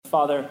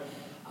Father,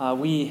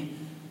 we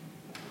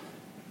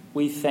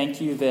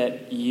thank you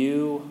that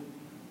you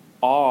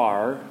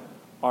are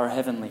our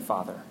Heavenly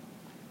Father.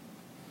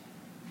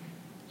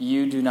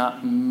 You do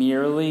not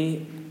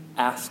merely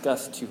ask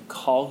us to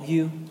call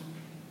you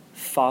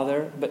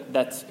Father, but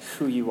that's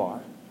who you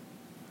are.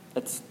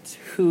 That's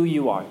who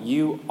you are.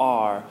 You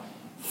are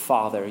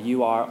Father.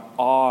 You are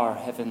our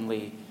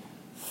Heavenly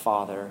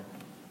Father.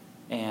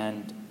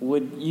 And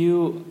would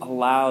you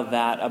allow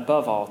that,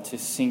 above all, to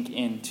sink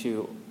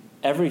into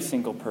every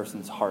single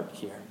person's heart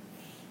here,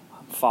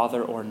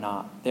 Father or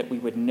not, that we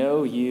would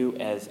know you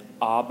as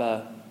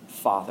Abba,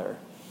 Father.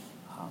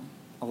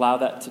 Allow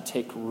that to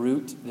take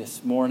root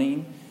this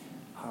morning.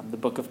 The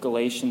book of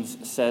Galatians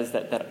says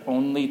that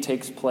only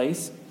takes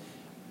place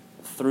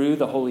through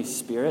the Holy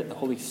Spirit. The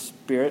Holy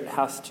Spirit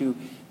has to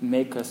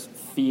make us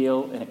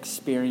feel and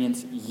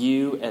experience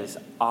you as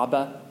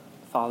Abba,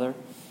 Father.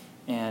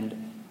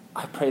 And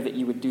I pray that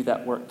you would do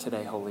that work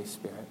today, Holy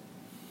Spirit.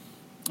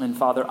 And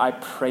Father, I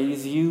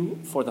praise you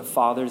for the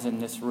fathers in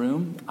this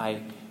room.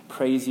 I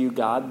praise you,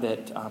 God,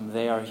 that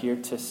they are here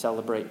to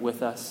celebrate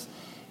with us.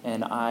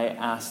 And I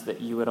ask that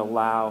you would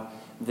allow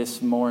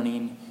this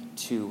morning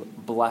to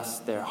bless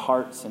their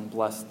hearts and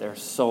bless their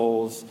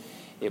souls.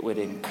 It would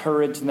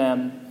encourage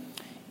them.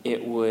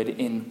 It would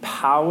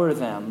empower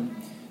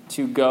them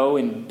to go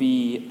and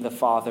be the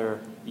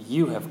Father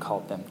you have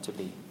called them to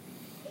be.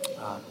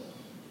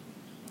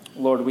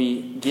 Lord,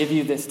 we give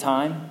you this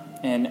time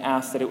and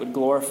ask that it would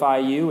glorify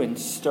you and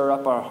stir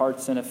up our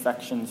hearts and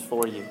affections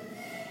for you.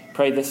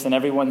 Pray this, and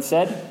everyone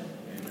said,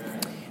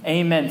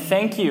 Amen.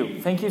 Thank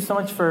you. Thank you so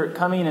much for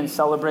coming and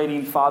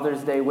celebrating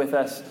Father's Day with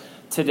us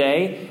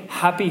today.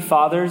 Happy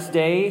Father's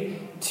Day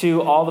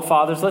to all the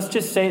fathers. Let's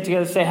just say it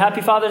together. Say,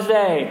 Happy Father's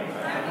Day.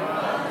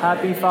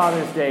 Happy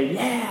Father's Day.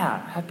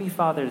 Yeah, Happy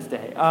Father's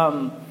Day.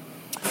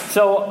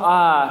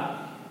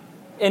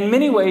 In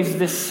many ways,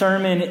 this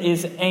sermon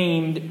is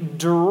aimed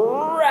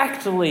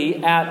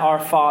directly at our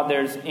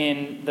fathers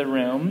in the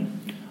room.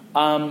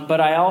 But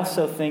I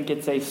also think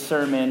it's a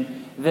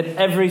sermon that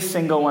every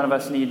single one of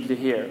us needs to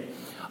hear.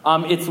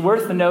 It's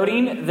worth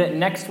noting that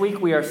next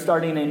week we are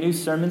starting a new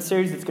sermon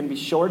series. It's going to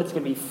be short. It's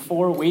going to be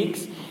 4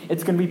 weeks.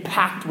 It's going to be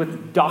packed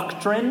with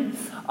doctrine.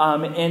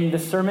 And the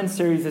sermon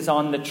series is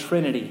on the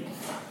Trinity.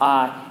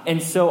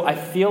 And so I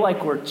feel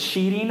like we're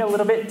cheating a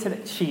little bit.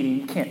 Cheating.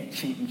 You can't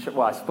cheat in church.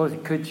 Well, I suppose you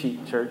could cheat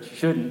in church. You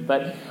shouldn't.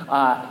 But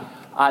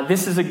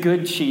this is a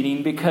good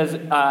cheating because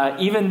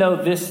even though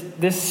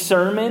this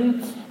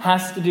sermon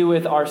has to do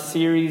with our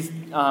series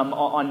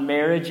on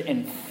marriage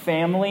and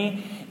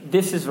family,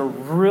 this is a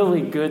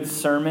really good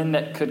sermon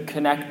that could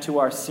connect to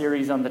our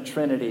series on the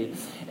Trinity.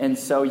 And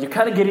so you're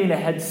kind of getting a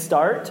head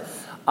start.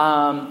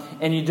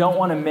 And you don't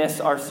want to miss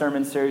our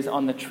sermon series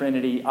on the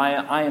Trinity.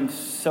 I am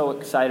so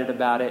excited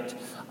about it.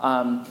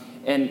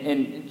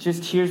 And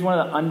just here's one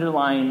of the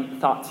underlying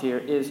thoughts here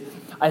is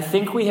I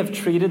think we have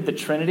treated the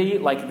Trinity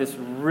like this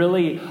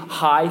really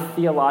high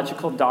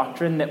theological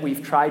doctrine that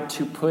we've tried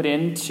to put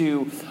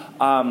into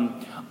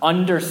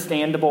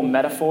understandable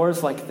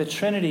metaphors, like the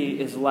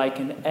Trinity is like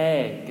an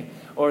egg,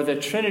 or the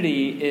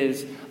Trinity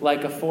is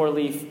like a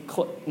 4-leaf,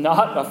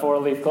 not a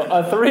 4-leaf,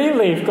 a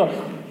 3-leaf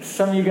clover.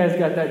 Some of you guys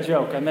got that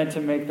joke. I meant to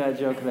make that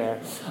joke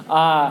there.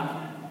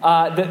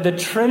 The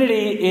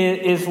Trinity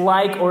is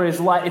like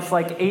it's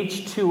like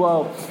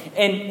H2O,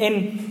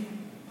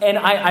 and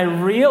I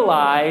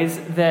realize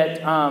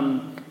that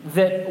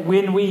that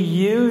when we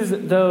use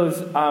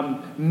those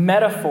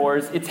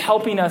metaphors, it's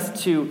helping us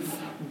to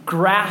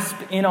grasp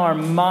in our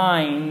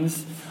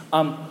minds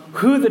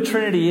who the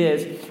Trinity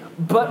is.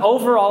 But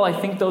overall, I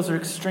think those are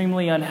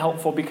extremely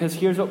unhelpful because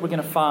here's what we're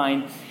going to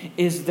find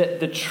is that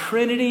the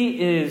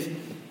Trinity is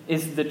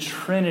the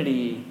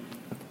Trinity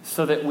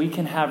so that we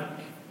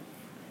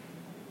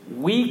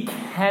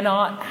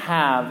cannot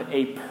have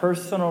a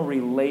personal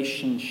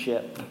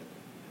relationship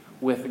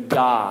with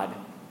God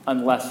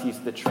unless he's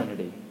the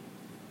Trinity.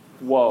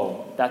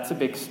 Whoa, that's a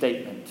big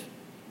statement.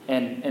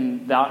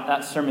 And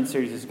that sermon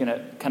series is going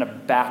to kind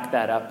of back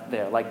that up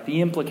there, like the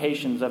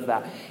implications of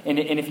that. And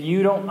if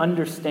you don't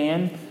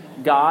understand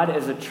God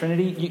as a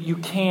Trinity, you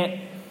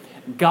can't.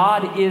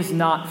 God is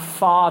not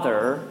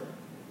Father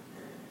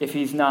if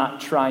he's not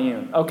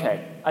triune.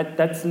 Okay,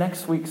 that's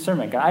next week's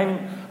sermon.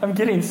 I'm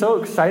getting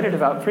so excited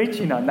about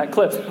preaching on that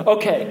clip.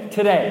 Okay,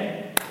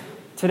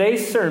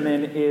 today's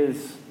sermon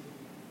is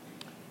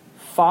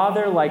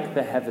Father like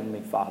the Heavenly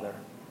Father.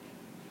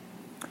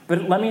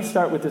 But let me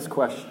start with this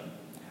question.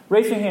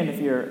 Raise your hand if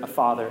you're a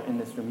father in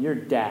this room. You're a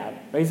dad.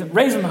 Raise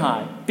them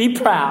high. Be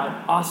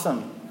proud.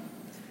 Awesome.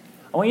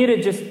 I want you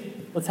to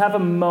let's have a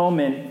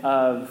moment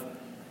of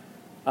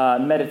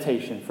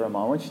meditation for a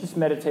moment. I want you to just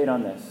meditate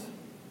on this.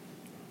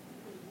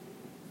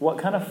 What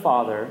kind of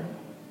father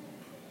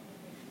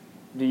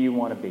do you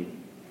want to be?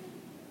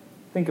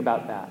 Think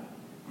about that.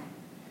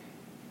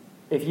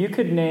 If you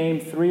could name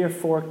 3 or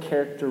 4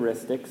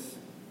 characteristics,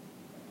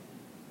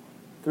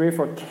 3 or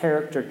 4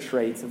 character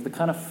traits of the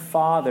kind of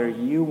father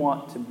you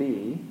want to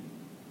be,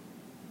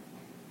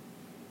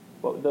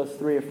 what would those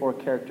 3 or 4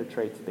 character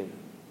traits be?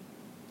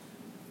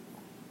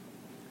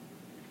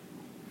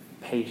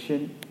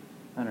 patient.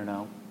 I don't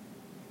know.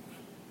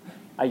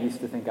 I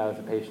used to think I was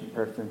a patient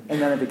person,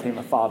 and then I became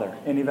a father.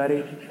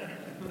 Anybody?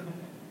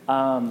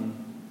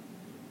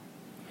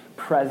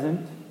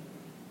 Present.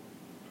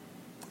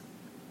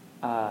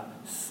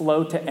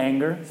 Slow to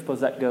anger. I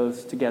suppose that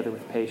goes together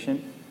with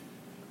patient.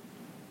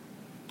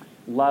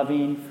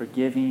 Loving,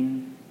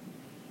 forgiving,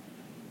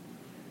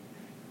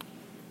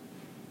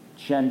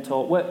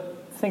 gentle.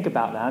 Think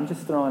about that. I'm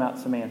just throwing out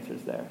some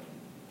answers there.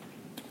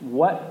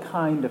 What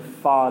kind of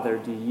father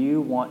do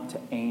you want to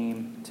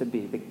aim to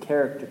be? The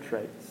character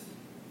traits.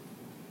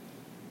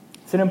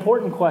 It's an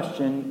important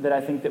question that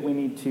I think that we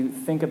need to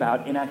think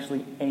about and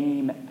actually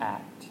aim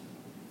at.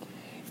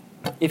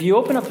 If you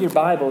open up your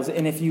Bibles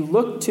and if you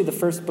look to the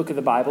first book of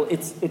the Bible,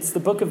 it's the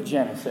book of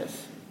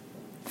Genesis.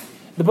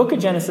 The book of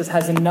Genesis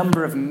has a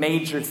number of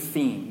major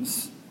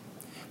themes.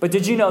 But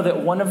did you know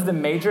that one of the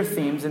major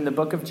themes in the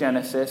book of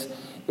Genesis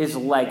is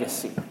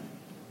legacy?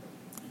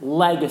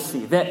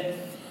 Legacy. That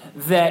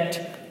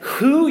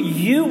who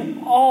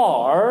you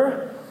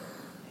are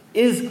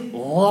is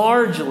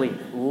largely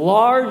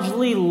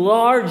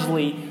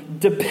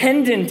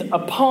dependent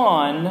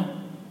upon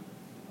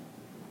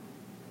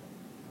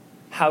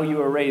how you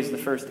were raised the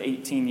first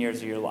 18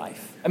 years of your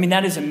life. I mean,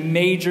 that is a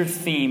major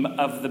theme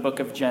of the book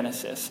of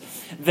Genesis.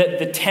 That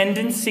the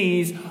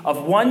tendencies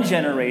of one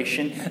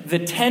generation, the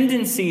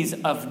tendencies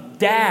of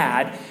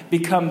dad,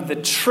 become the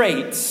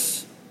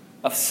traits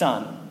of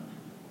son.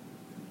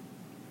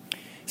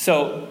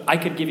 So I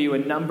could give you a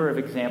number of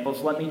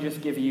examples. Let me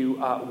just give you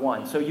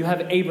one. So you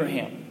have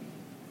Abraham.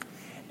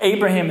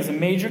 Abraham is a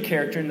major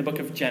character in the book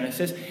of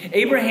Genesis.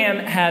 Abraham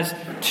has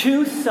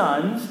two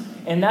sons,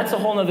 and that's a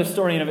whole other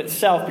story in of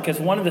itself because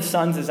one of the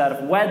sons is out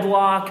of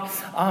wedlock.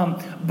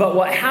 But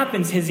what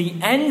happens is he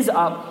ends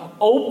up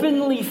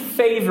openly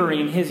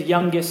favoring his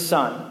youngest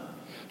son.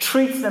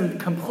 Treats them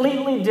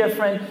completely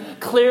different,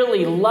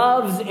 clearly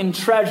loves and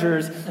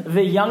treasures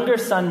the younger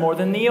son more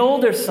than the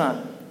older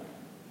son.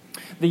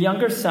 The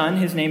younger son,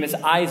 his name is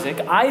Isaac.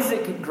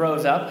 Isaac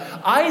grows up.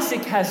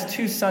 Isaac has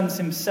two sons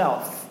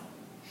himself.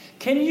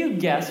 Can you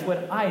guess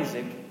what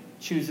Isaac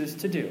chooses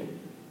to do?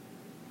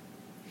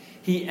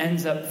 He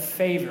ends up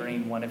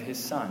favoring one of his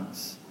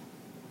sons.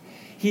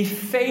 He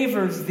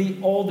favors the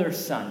older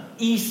son,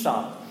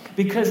 Esau,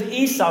 because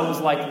Esau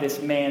was like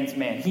this man's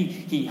man.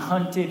 He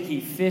hunted, he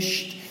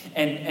fished,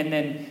 and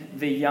then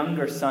the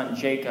younger son,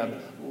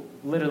 Jacob,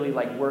 literally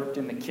worked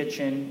in the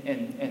kitchen.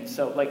 And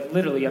so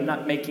literally, I'm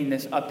not making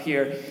this up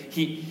here.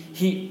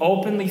 He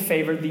openly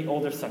favored the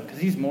older son because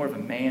he's more of a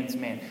man's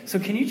man. So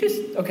can you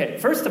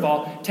first of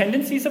all,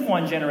 tendencies of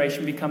one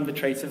generation become the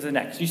traits of the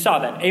next. You saw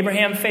that.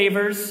 Abraham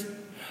favors.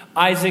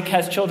 Isaac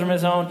has children of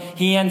his own.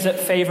 He ends up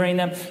favoring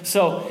them.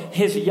 So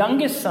his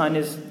youngest son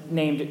is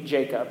named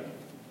Jacob.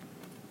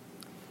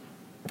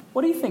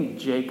 What do you think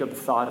Jacob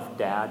thought of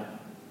dad?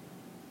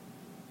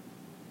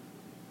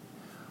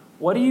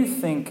 What do you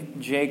think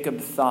Jacob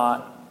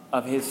thought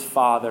of his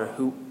father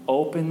who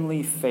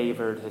openly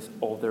favored his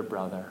older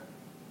brother?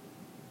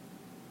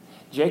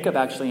 Jacob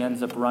actually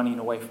ends up running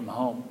away from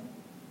home.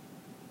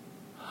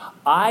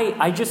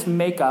 I just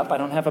make up, I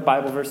don't have a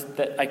Bible verse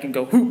that I can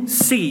go,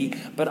 see,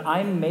 but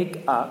I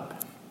make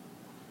up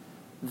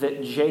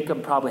that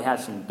Jacob probably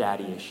has some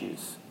daddy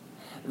issues.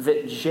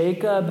 That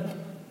Jacob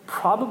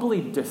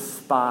probably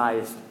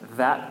despised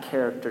that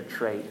character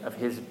trait of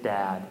his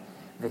dad,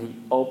 that he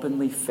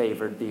openly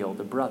favored the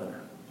older brother.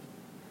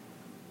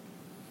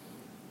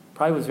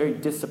 Probably was very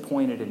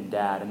disappointed in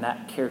dad and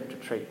that character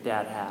trait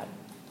dad had.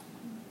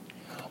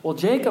 Well,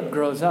 Jacob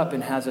grows up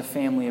and has a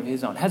family of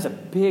his own, has a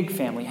big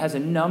family, has a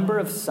number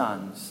of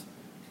sons.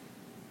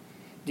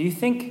 Do you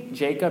think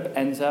Jacob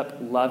ends up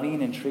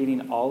loving and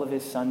treating all of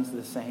his sons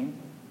the same?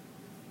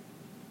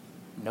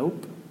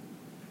 Nope.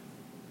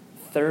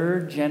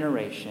 Third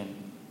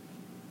generation.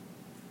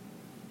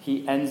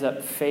 He ends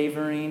up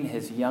favoring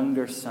his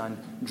younger son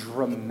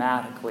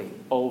dramatically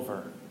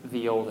over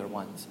the older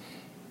ones.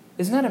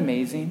 Isn't that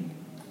amazing?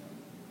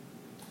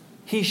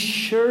 He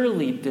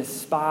surely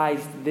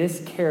despised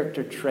this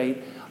character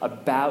trait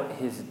about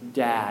his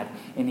dad,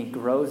 and he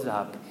grows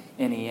up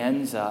and he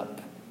ends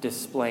up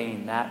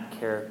displaying that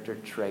character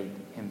trait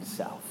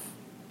himself.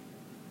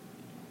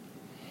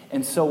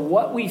 And so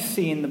what we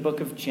see in the book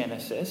of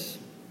Genesis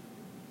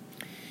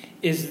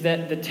is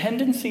that the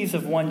tendencies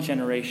of one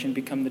generation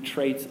become the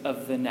traits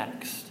of the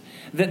next.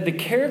 That the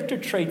character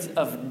traits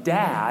of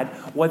dad,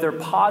 whether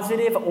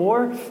positive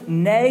or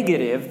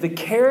negative, the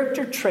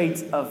character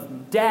traits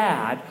of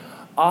dad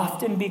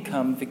often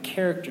become the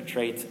character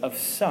traits of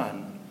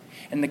son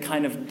and the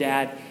kind of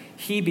dad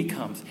he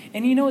becomes.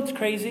 And you know what's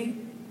crazy?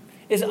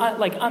 Is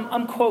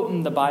I'm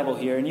quoting the Bible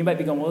here, and you might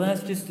be going, well,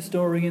 that's just a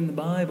story in the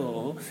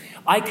Bible.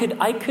 I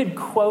could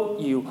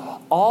quote you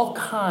all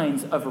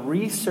kinds of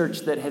research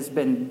that has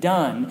been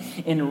done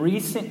in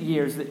recent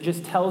years that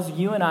just tells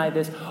you and I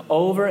this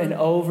over and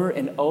over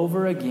and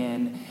over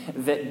again,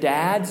 that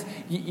dads,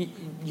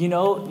 you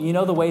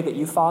know the way that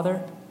you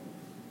father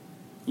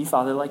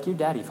like your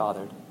daddy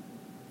fathered.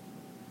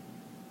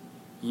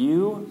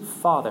 You,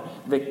 Father.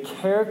 The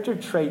character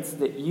traits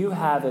that you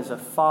have as a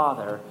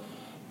father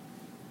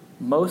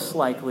most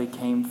likely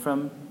came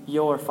from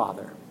your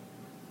father.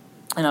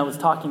 And I was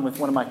talking with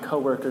one of my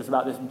coworkers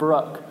about this,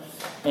 Brooke,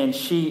 and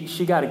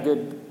she got a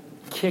good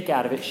kick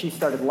out of it. She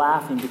started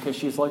laughing because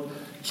she's like,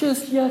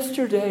 just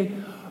yesterday,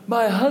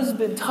 my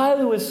husband,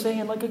 Tyler, was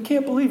saying, like, I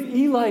can't believe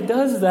Eli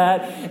does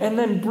that. And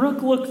then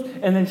Brooke looked,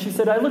 and then she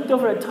said, I looked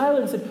over at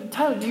Tyler and said,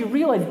 Tyler, do you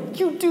realize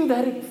you do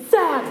that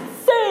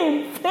exact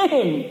same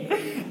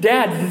thing?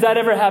 Dad, does that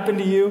ever happen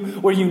to you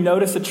where you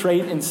notice a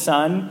trait in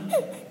son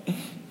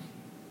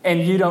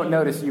and you don't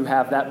notice you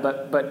have that,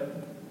 but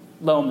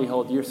lo and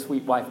behold, your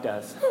sweet wife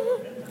does?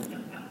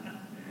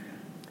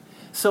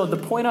 So the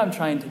point I'm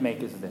trying to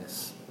make is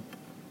this.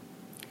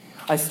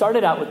 I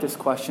started out with this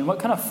question, what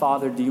kind of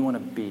father do you want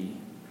to be?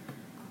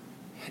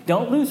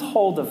 Don't lose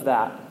hold of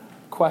that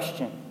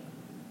question.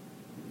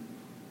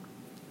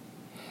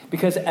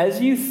 Because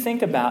as you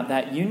think about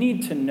that, you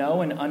need to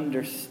know and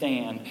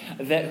understand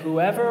that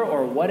whoever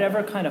or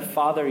whatever kind of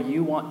father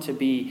you want to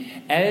be,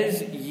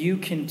 as you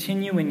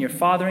continue in your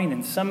fathering,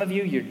 and some of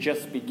you, you're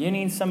just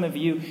beginning. Some of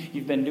you,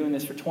 you've been doing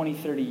this for 20,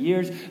 30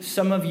 years.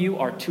 Some of you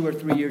are 2 or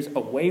 3 years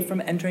away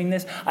from entering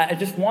this. I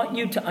just want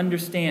you to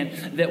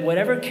understand that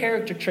whatever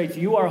character traits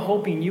you are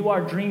hoping, you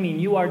are dreaming,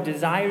 you are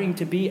desiring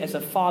to be as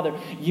a father,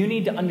 you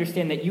need to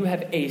understand that you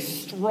have a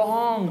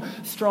strong,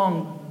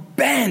 strong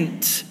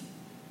bent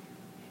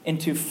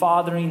into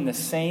fathering the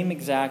same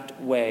exact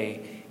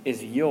way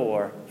as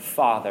your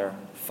father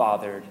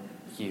fathered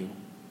you.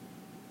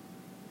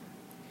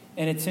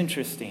 And it's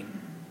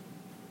interesting.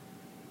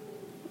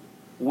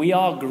 We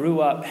all grew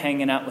up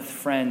hanging out with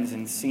friends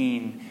and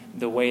seeing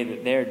the way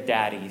that their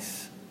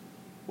daddies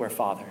were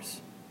fathers.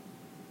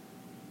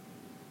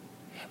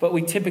 But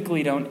we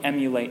typically don't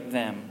emulate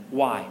them.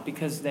 Why?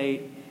 Because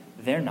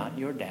they're not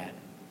your dad.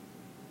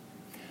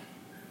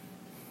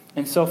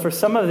 And so for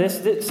some of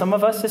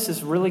us, this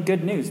is really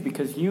good news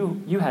because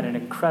you had an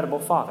incredible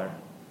father.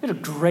 You had a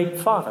great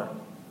father.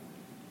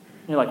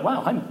 And you're like,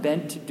 wow, I'm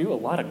bent to do a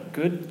lot of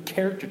good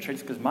character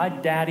traits because my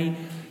daddy,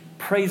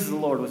 praise the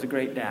Lord, was a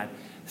great dad.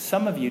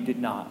 Some of you did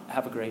not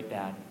have a great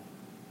dad.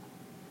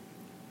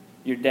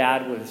 Your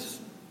dad was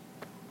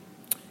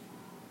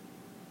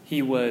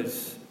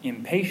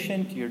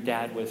impatient. Your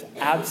dad was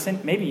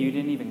absent. Maybe you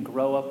didn't even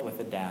grow up with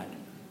a dad.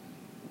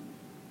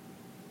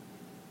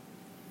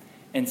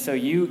 And so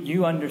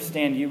you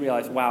understand, you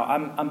realize, wow,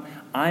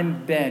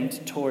 I'm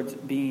bent towards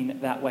being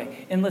that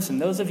way. And listen,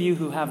 those of you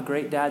who have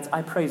great dads,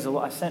 I praise the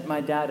Lord. I sent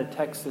my dad a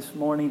text this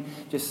morning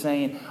just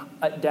saying,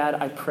 Dad,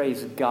 I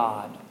praise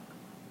God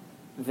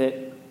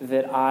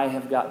that I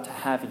have got to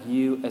have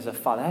you as a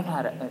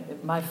father.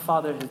 My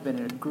father has been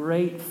a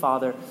great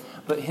father,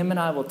 but him and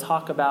I will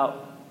talk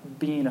about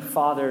being a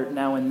father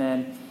now and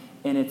then,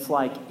 and it's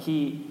like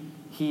he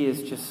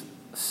is just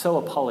so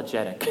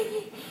apologetic.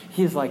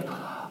 He's like,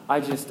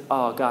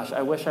 oh gosh,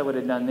 I wish I would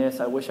have done this.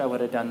 I wish I would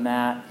have done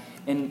that.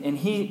 And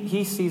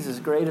he sees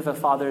as great of a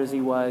father as he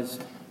was,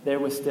 there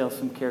was still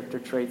some character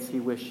traits he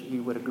wished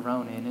he would have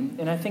grown in.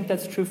 And I think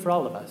that's true for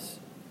all of us.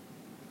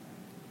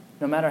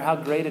 No matter how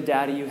great a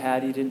daddy you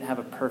had, you didn't have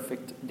a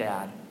perfect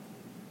dad.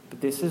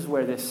 But this is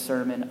where this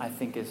sermon, I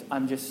think,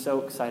 I'm just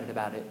so excited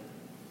about it.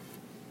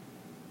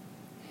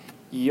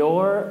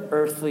 Your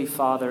earthly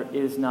father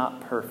is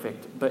not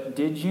perfect, but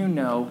did you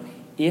know,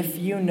 if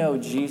you know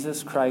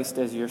Jesus Christ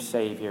as your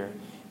Savior,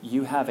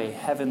 you have a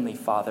heavenly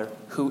Father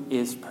who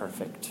is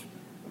perfect.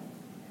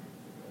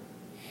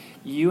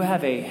 You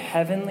have a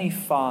heavenly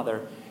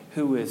Father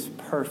who is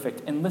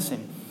perfect. And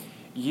listen,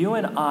 you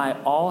and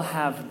I all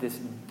have this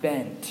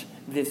bent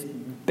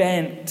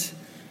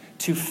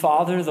to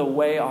father the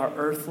way our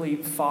earthly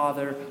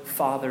father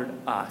fathered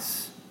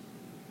us.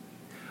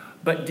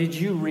 But did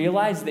you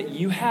realize that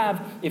you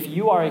have, if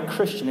you are a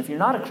Christian, if you're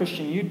not a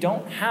Christian, you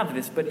don't have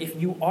this, but if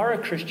you are a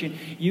Christian,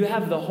 you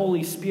have the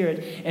Holy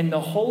Spirit, and the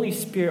Holy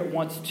Spirit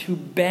wants to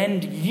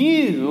bend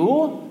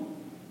you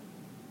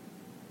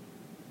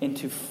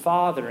into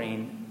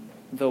fathering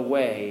the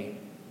way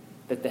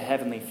that the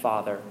Heavenly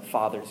Father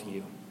fathers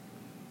you.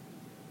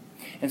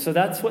 And so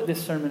that's what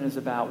this sermon is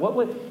about.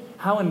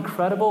 How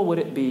incredible would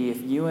it be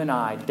if you and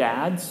I,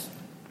 dads,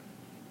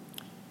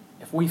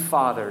 if we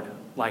fathered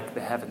like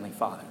the Heavenly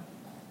Father?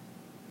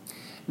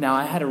 Now,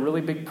 I had a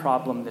really big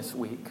problem this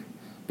week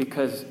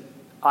because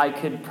I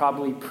could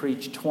probably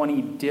preach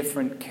 20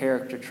 different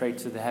character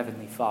traits of the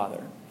Heavenly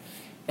Father.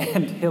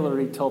 And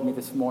Hillary told me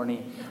this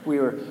morning, we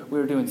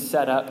were doing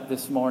setup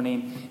this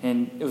morning,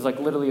 and it was like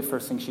literally the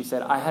first thing she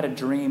said. I had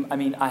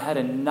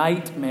a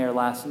nightmare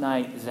last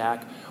night,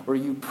 Zach, where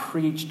you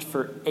preached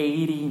for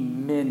 80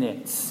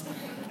 minutes.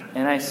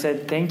 And I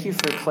said, thank you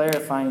for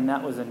clarifying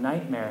that was a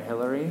nightmare,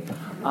 Hillary.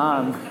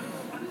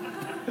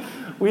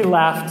 We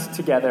laughed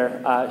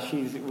together.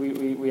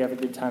 We have a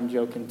good time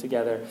joking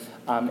together,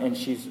 and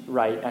she's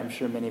right. I'm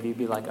sure many of you'd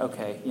be like,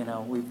 okay,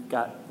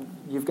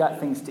 you've got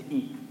things to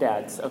eat,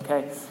 dads,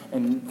 okay,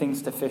 and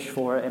things to fish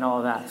for, and all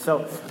of that.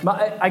 So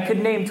I could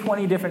name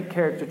 20 different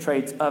character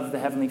traits of the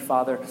Heavenly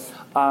Father,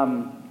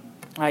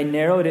 I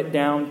narrowed it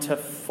down to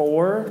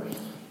 4,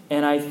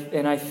 and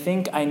I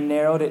think I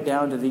narrowed it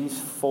down to these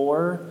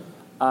 4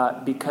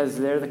 because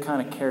they're the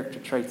kind of character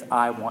traits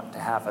I want to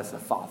have as a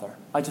father.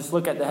 I just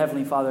look at the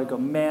Heavenly Father and go,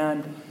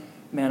 man,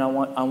 I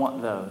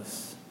want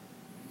those.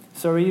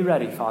 So are you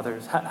ready,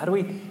 fathers? How do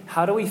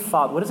we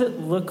father? What does it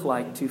look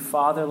like to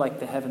father like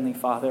the Heavenly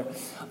Father?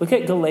 Look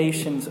at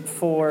Galatians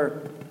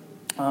 4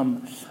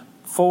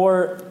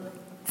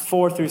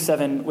 through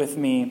 7 with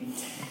me.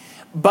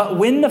 But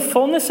when the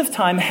fullness of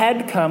time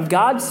had come,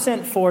 God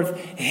sent forth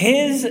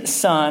his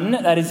Son,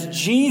 that is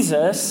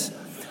Jesus,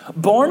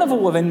 born of a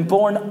woman,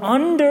 born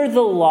under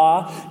the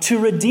law, to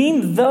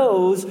redeem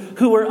those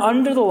who were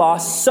under the law,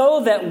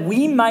 so that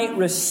we might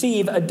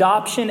receive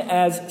adoption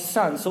as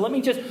sons. So let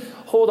me just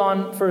hold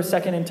on for a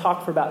second and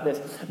talk about this.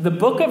 The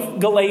book of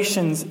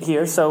Galatians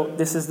here, so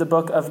this is the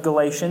book of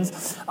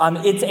Galatians.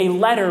 It's a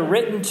letter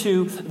written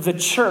to the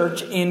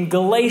church in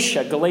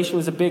Galatia. Galatia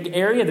was a big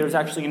area. There's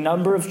actually a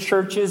number of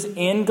churches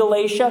in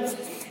Galatia.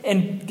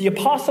 And the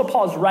Apostle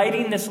Paul is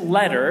writing this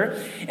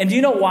letter. And do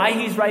you know why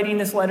he's writing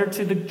this letter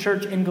to the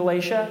church in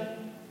Galatia?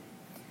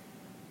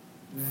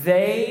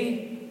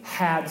 They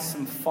had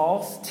some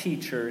false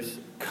teachers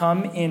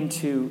come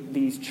into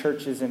these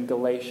churches in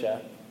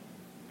Galatia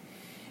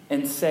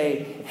and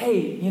say,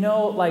 hey,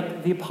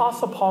 like the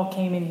Apostle Paul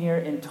came in here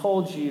and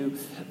told you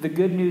the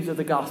good news of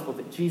the gospel,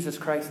 that Jesus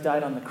Christ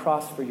died on the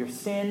cross for your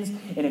sins,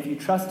 and if you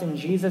trust in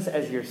Jesus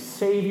as your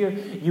Savior,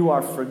 you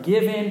are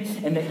forgiven,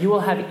 and that you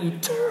will have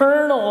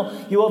eternal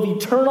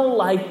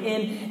life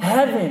in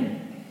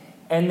heaven.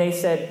 And they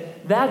said,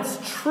 that's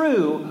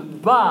true,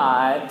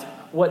 but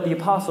what the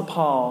Apostle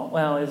Paul,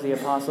 well, is he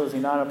apostle, is he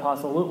not an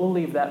apostle? We'll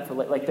leave that for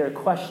like they're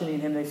questioning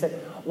him. They said,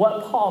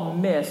 what Paul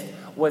missed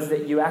was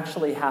that you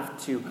actually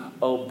have to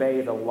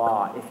obey the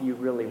law if you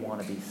really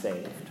want to be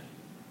saved.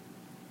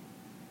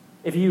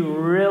 If you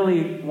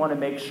really want to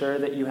make sure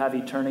that you have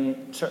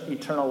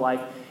eternal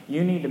life,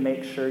 you need to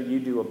make sure you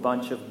do a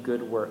bunch of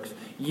good works.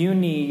 You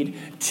need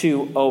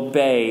to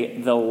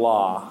obey the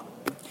law.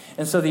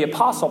 And so the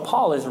Apostle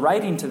Paul is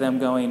writing to them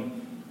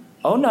going,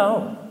 oh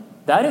no,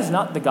 that is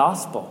not the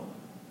gospel.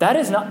 That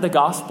is not the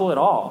gospel at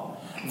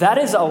all. That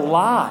is a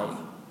lie.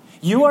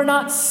 You are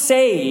not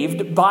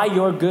saved by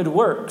your good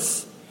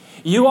works.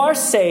 You are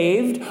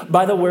saved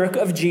by the work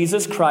of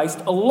Jesus Christ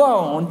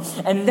alone.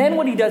 And then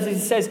what he does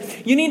is he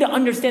says, you need to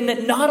understand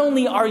that not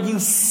only are you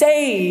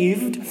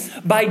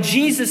saved by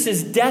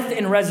Jesus' death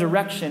and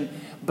resurrection,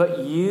 but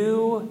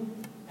you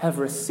have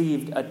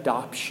received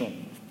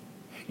adoption.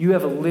 You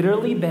have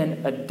literally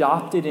been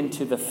adopted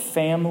into the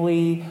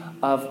family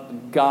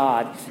of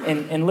God.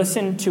 And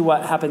listen to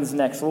what happens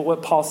next,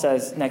 what Paul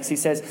says next. He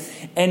says,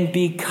 and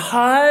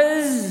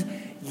because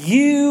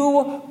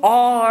you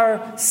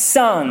are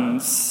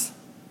sons,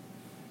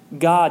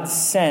 God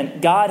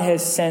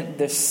has sent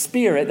the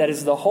Spirit, that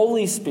is the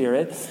Holy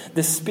Spirit,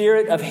 the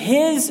Spirit of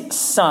his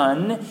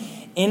Son,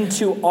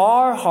 into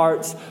our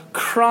hearts,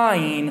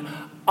 crying,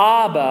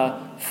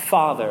 Abba,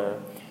 Father.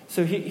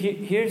 So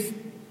here's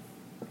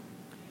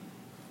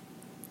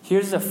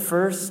the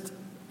first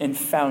and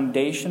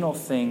foundational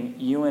thing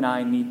you and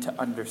I need to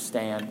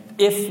understand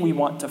if we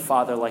want to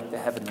father like the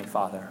Heavenly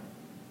Father.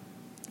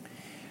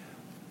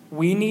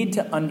 We need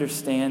to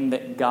understand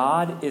that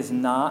God is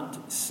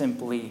not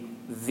simply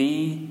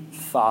the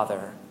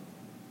Father,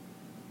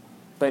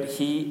 but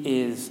he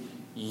is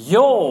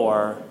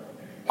your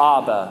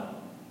Abba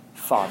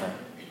Father.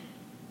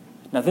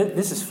 Now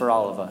this is for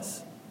all of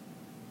us.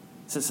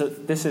 So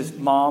this is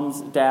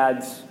moms,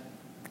 dads,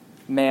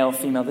 male,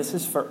 female. This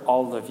is for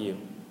all of you.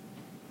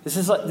 This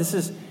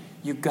is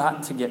you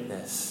got to get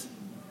this.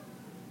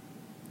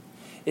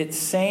 It's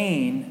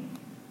saying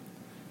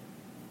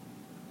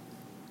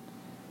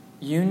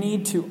you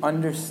need to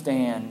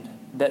understand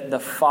that the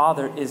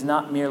Father is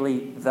not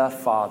merely the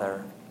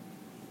Father.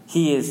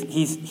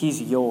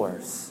 He's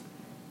yours.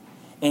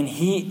 And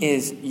he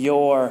is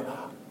your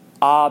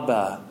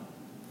Abba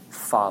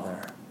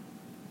Father.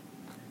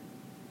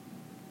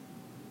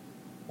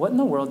 What in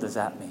the world does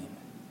that mean?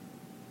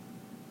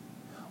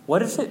 What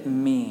does it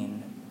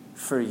mean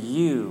for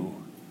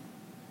you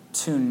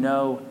to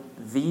know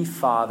the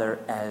Father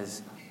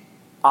as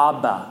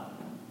Abba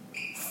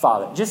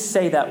Father? Just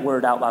say that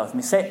word out loud with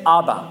me. Say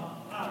Abba.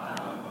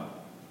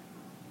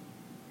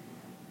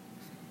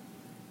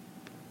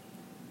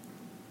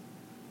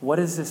 What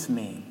does this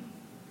mean?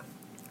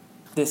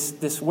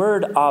 This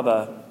word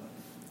Abba,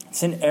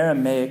 it's an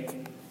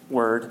Aramaic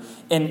word,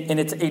 and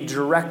it's a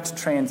direct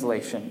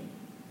translation.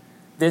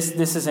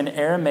 This is an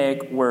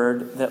Aramaic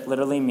word that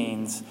literally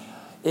means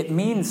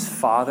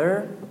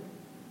father,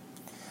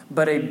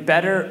 but a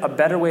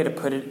better way to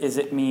put it is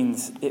it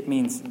means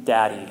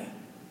daddy.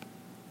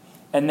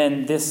 And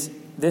then this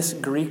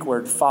Greek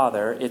word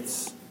father,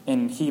 it's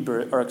in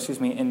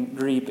in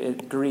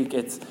Greek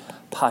it's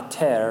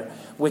pater,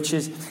 which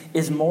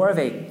is more of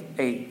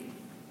a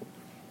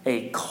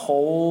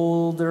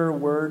colder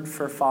word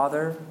for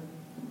father.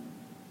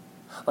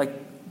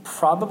 Like,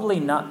 probably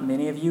not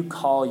many of you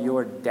call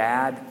your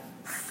dad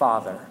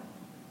father.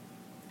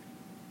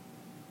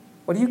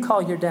 What do you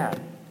call your dad?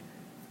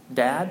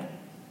 Dad?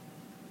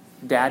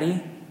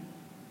 Daddy?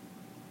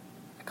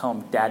 I call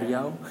him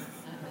Daddy-O.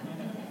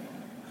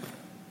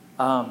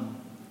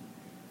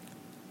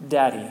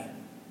 Daddy.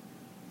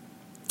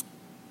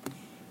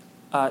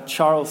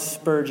 Charles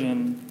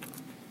Spurgeon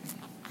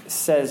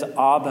says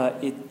Abba,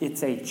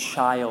 it's a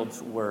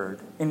child's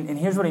word. And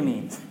here's what he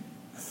means.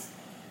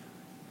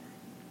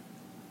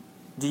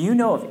 Do you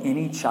know of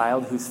any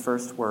child whose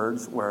first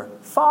words were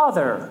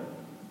Father?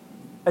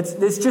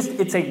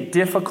 It's a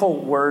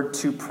difficult word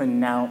to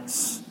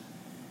pronounce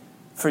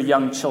for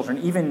young children,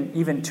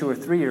 even 2 or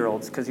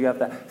 3-year-olds, because you have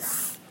that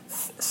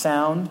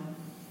sound.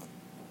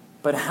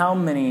 But how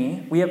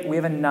many? We have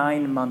a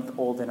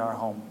 9-month-old in our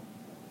home.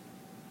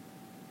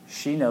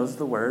 She knows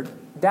the word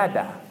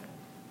Dada.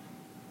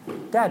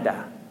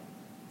 Dada.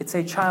 It's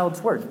a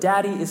child's word.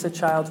 Daddy is a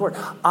child's word.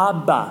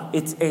 Abba.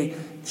 It's a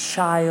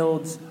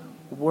child's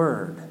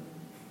word.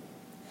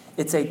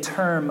 It's a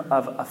term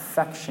of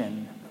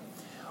affection.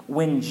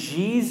 When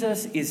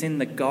Jesus is in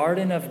the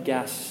Garden of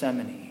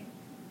Gethsemane,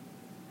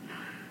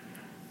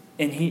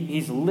 and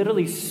he's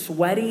literally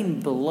sweating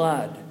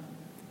blood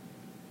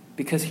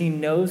because he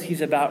knows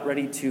he's about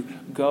ready to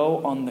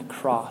go on the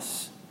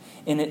cross.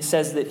 And it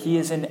says that he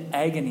is in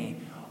agony.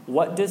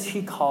 What does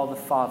he call the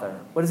Father?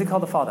 What does he call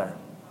the Father?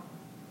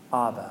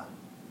 Abba.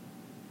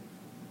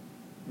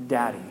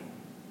 Daddy.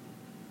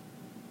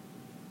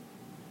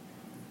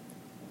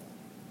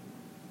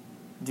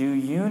 Do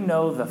you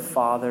know the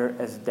Father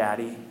as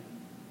Daddy?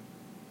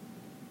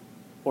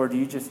 Or do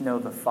you just know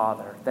the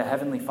Father, the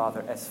Heavenly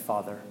Father, as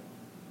Father?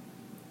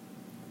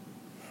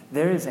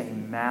 There is a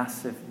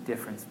massive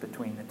difference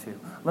between the two.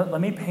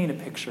 Let me paint a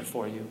picture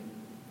for you.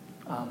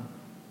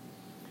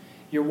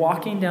 You're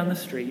walking down the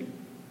street,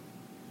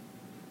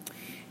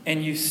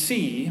 and you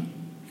see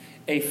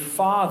a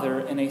father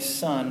and a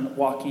son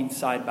walking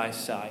side by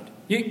side.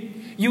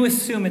 You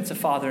assume it's a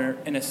father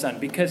and a son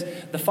because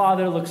the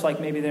father looks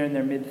like maybe they're in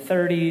their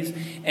mid-30s,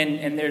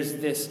 and there's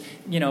this,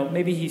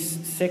 maybe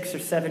he's 6 or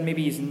 7,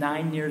 maybe he's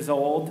 9 years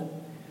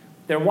old.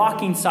 They're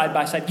walking side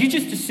by side. You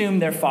just assume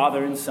they're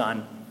father and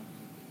son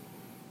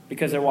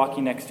because they're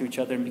walking next to each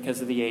other and because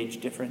of the age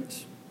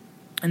difference.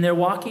 And they're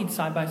walking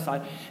side by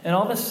side, and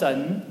all of a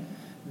sudden,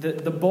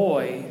 the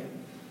boy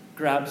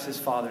grabs his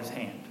father's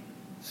hand.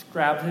 Just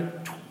grabs it,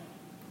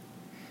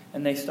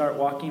 and they start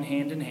walking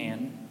hand in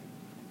hand.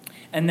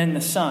 And then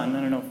the son, I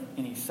don't know if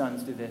any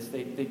sons do this,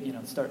 they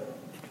start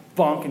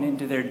bonking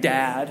into their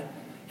dad,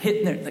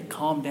 hitting their, like,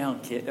 calm down,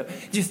 kid.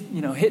 Just,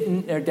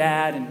 hitting their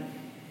dad.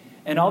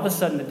 And all of a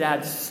sudden the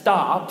dad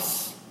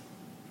stops,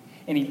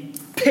 and he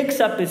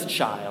picks up his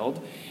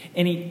child,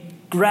 and he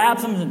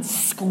grabs him and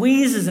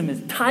squeezes him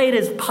as tight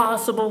as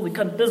possible. He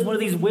kind of does one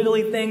of these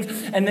wiggly things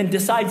and then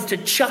decides to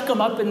chuck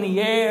him up in the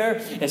air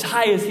as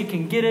high as he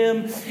can get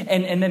him,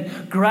 and then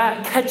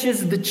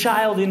catches the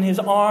child in his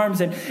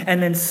arms and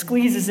then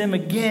squeezes him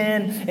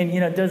again, and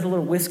does a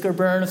little whisker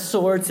burn of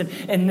sorts,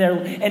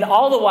 and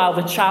all the while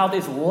the child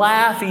is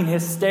laughing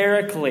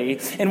hysterically.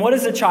 And what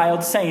is the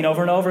child saying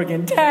over and over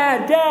again?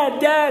 Dad,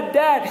 Dad, Dad,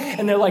 Dad.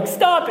 And they're like,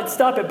 stop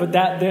it. But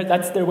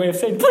that's their way of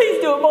saying,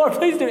 please do it more.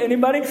 Please do it.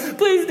 Anybody?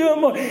 Please do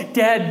it more.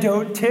 Dad,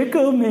 don't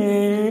tickle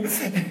me.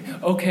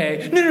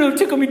 Okay. No,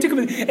 tickle me.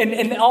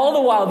 And all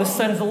the while the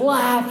son is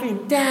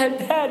laughing. Dad,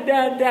 Dad,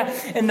 Dad,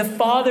 Dad. And the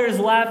father is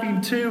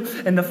laughing too.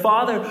 And the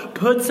father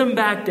puts him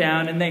back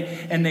down, and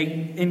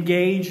they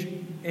engage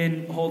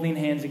in holding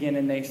hands again,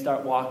 and they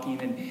start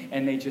walking,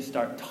 and they just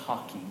start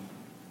talking.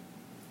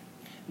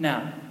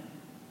 Now,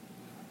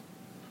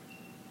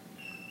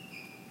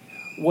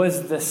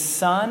 was the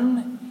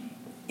son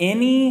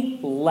any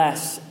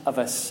less of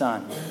a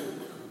son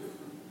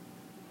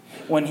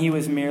when he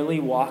was merely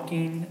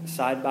walking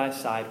side by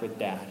side with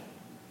Dad?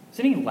 Is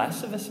he any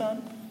less of a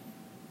son?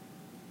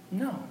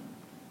 No.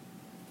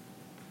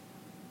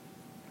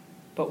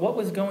 But what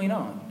was going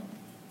on?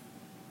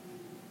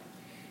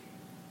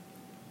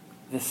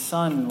 The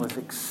son was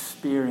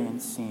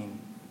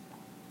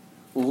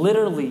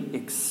literally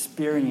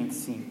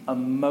experiencing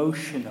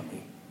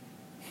emotionally,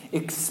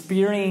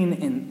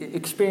 experiencing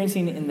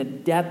in the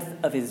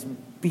depth of his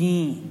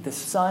being. The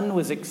son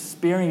was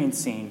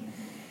experiencing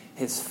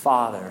his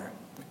father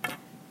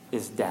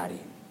is Daddy.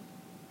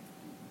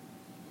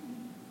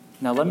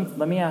 Now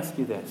let me ask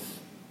you this.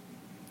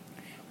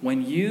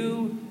 When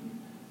you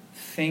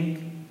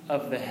think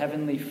of the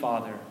Heavenly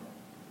Father,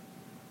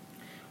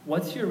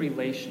 what's your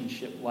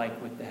relationship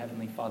like with the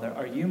Heavenly Father?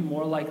 Are you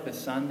more like the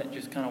son that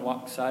just kind of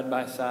walks side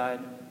by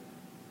side,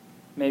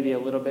 maybe a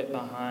little bit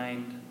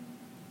behind?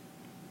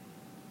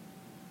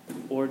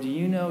 Or do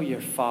you know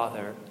your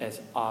Father as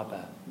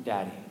Abba,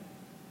 Daddy?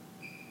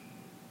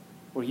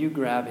 Where you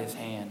grab his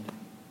hand,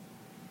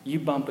 you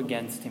bump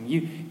against him,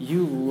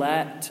 you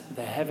let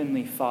the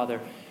Heavenly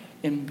Father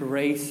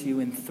embrace you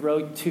and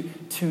throw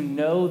to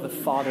know the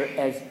Father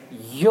as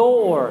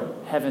your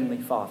Heavenly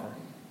Father.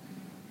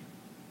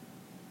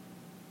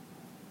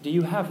 Do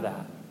you have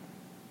that?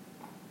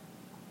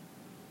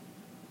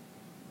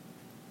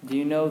 Do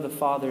you know the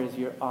Father as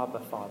your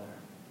Abba Father?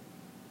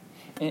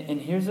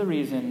 And here's the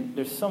reason.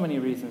 There's so many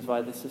reasons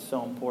why this is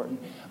so important.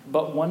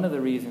 But one of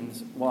the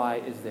reasons why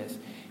is this.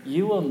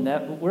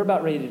 We're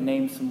about ready to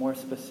name some more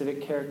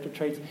specific character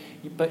traits.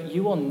 But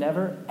you will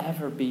never,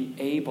 ever be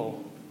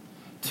able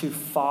to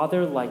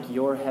father like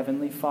your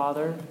heavenly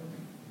Father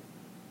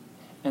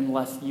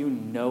unless you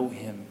know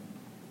him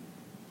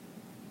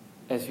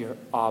as your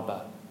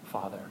Abba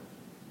Father.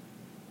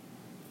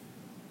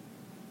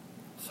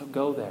 So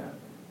go there.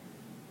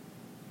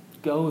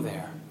 Go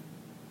there.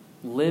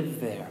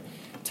 Live there.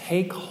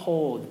 Take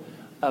hold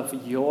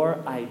of your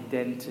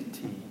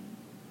identity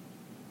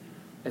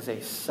as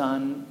a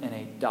son and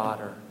a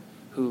daughter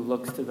who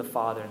looks to the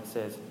Father and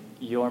says,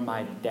 "You're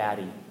my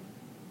daddy."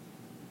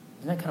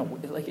 Isn't that kind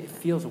of like, it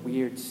feels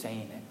weird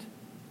saying it?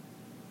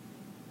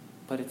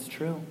 But it's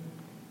true.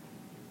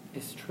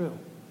 It's true.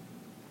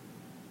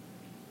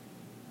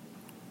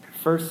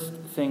 First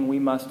thing we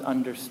must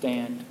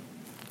understand,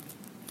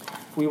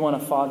 if we want a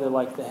Father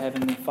like the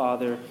Heavenly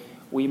Father,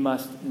 we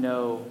must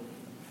know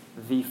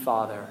the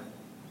Father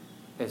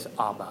as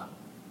Abba.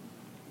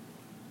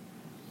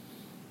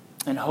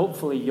 And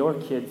hopefully your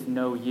kids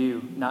know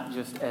you not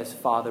just as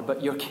Father,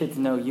 but your kids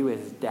know you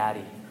as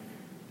Daddy.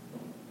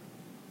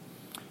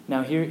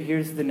 Now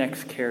here's the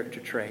next character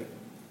trait.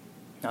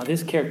 Now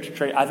this character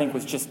trait I think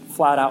was just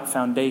flat out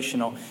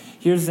foundational.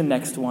 Here's the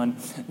next one.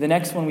 The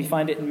next one, we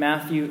find it in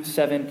Matthew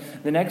 7.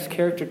 The next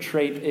character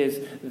trait is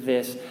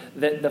this,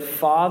 that the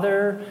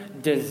Father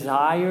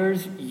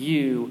desires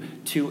you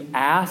to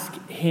ask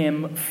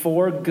him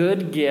for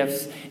good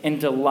gifts and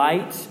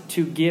delights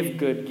to give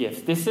good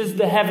gifts. This is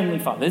the Heavenly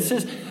Father. This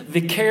is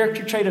the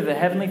character trait of the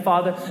Heavenly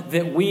Father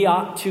that we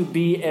ought to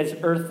be as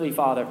earthly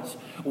fathers.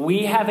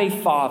 We have a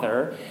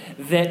Father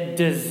that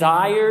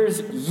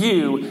desires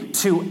you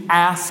to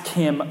ask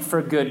him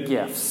for good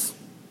gifts.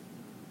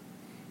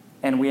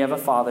 And we have a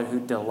Father who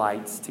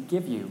delights to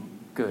give you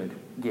good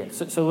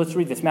gifts. So let's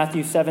read this.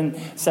 Matthew 7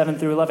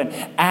 through 11.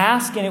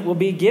 Ask and it will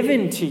be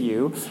given to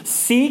you.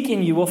 Seek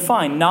and you will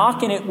find.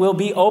 Knock and it will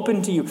be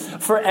opened to you.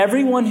 For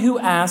everyone who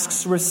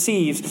asks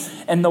receives,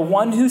 and the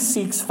one who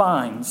seeks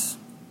finds.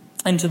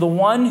 And to the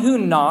one who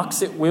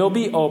knocks it will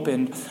be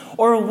opened.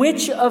 Or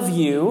which of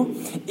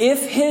you,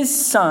 if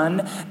his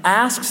son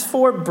asks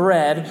for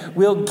bread,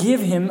 will give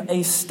him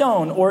a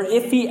stone? Or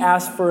if he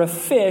asks for a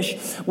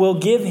fish, will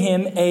give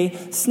him a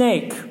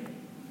snake?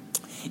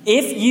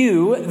 If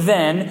you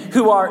then,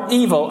 who are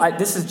evil,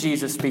 this is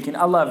Jesus speaking.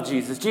 I love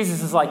Jesus.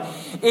 Jesus is like,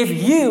 if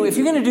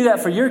you're going to do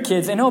that for your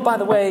kids, and oh, by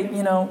the way,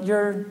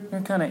 you're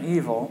kind of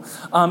evil.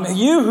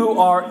 You who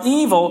are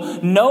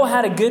evil know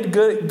how to give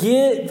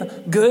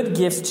good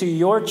gifts to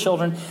your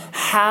children.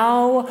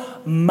 How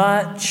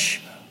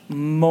much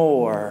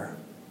more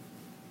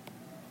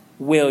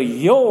will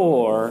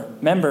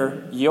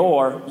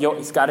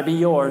it's got to be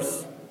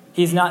yours.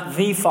 He's not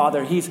the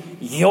Father, he's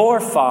your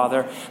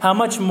Father. How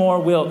much more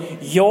will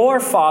your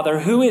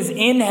Father who is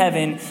in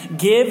heaven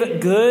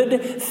give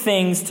good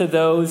things to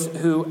those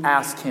who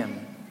ask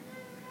him?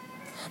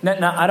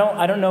 Now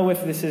I don't know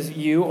if this is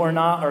you or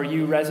not, or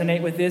you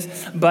resonate with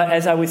this, but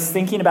as I was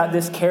thinking about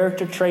this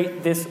character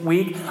trait this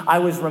week, I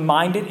was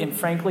reminded and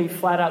frankly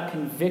flat out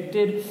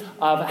convicted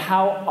of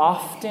how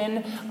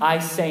often I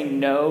say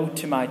no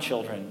to my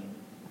children.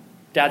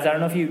 Dads, I don't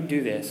know if you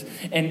do this.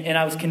 And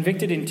I was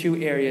convicted in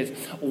two areas.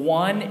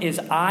 One is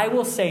I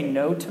will say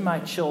no to my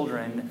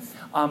children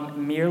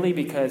merely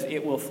because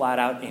it will flat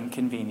out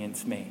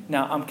inconvenience me.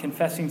 Now, I'm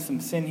confessing some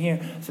sin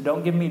here, so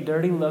don't give me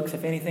dirty looks.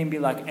 If anything, be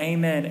like,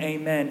 amen,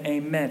 amen,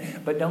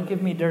 amen. But don't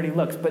give me dirty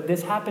looks. But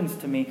this happens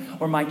to me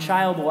where my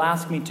child will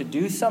ask me to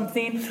do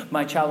something.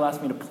 My child will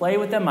ask me to play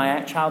with them.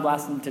 My child will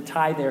ask them to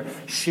tie their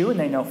shoe, and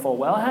they know full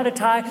well how to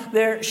tie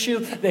their shoe.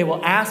 They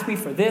will ask me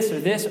for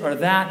this or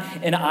that,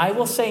 and I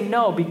will say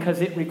no because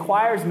it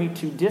requires me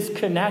to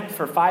disconnect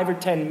for 5 or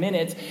 10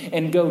 minutes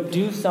and go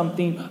do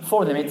something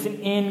for them. It's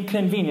an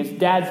inconvenience.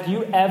 Dads, do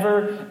you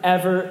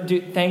ever do?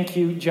 Thank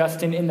you,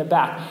 Justin, in the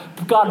back.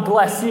 God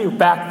bless you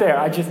back there.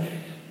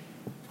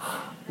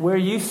 Where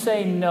you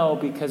say no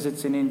because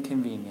it's an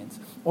inconvenience.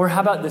 Or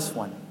how about this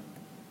one?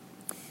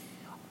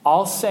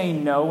 I'll say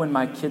no when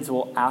my kids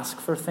will ask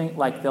for things,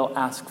 like they'll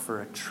ask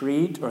for a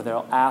treat, or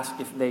they'll ask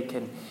if they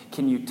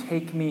can you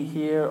take me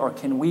here, or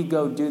can we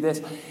go do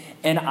this?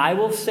 And I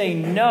will say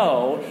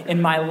no,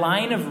 and my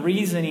line of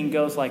reasoning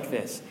goes like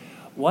this.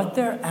 What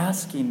they're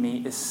asking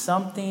me is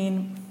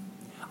something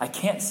I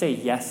can't say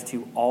yes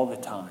to all the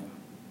time.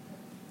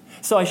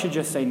 So I should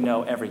just say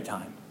no every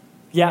time.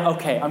 Yeah,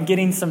 okay, I'm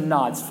getting some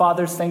nods.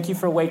 Fathers, thank you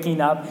for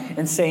waking up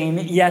and saying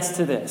yes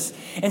to this.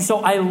 And so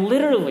I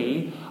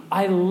literally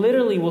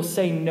will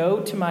say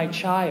no to my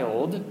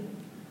child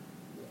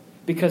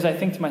because I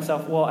think to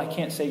myself, well, I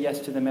can't say yes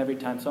to them every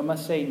time, so I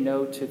must say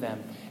no to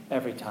them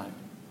every time.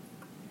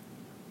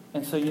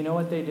 And so you know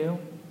what they do?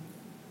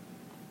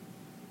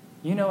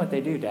 You know what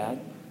they do, Dad.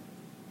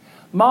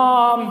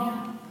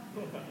 Mom!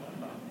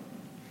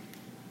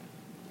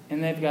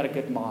 And they've got a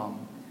good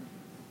mom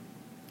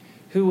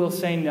who will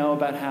say no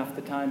about half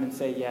the time and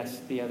say yes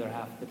the other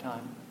half of the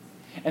time.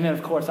 And then,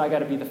 of course, I got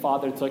to be the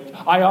father. It's like,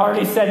 I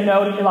already said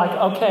no. And you're like,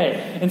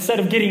 okay, instead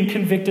of getting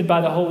convicted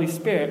by the Holy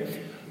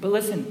Spirit. But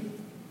listen,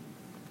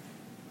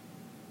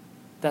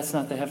 that's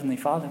not the Heavenly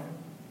Father.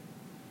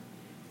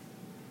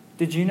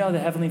 Did you know the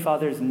Heavenly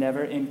Father is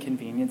never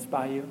inconvenienced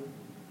by you?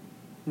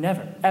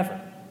 Never, ever,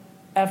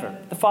 ever.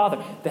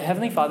 The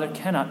Heavenly Father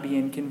cannot be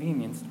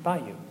inconvenienced by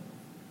you.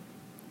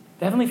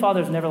 The Heavenly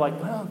Father is never like,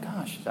 well,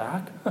 gosh,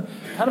 Zach,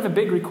 kind of a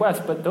big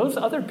request, but those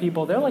other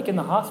people, they're like in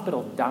the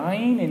hospital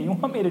dying, and you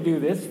want me to do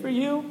this for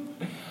you?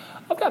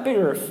 I've got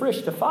bigger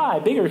fish to fry,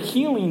 bigger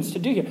healings to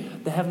do here.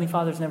 The Heavenly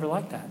Father's never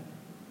like that.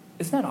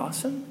 Isn't that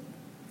awesome?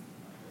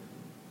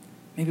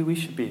 Maybe we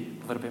should be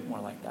a little bit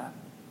more like that.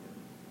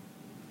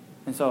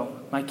 And so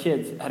my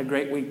kids had a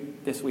great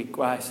week this week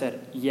where I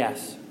said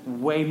yes,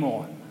 way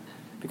more,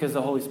 because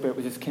the Holy Spirit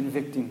was just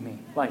convicting me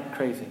like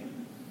crazy.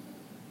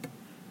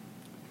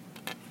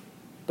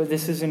 But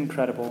this is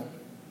incredible.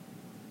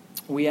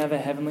 We have a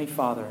Heavenly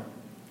Father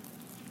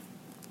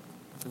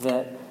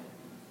that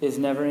is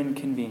never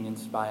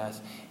inconvenienced by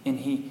us. And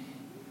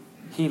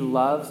He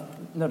loves,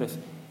 notice,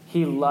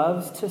 He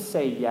loves to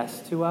say yes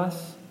to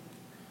us.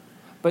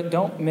 But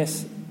don't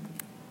miss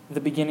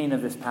the beginning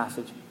of this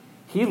passage.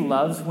 He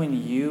loves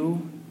when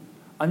you,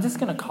 I'm just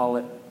going to call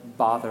it,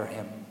 bother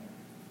Him.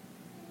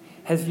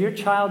 Has your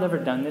child ever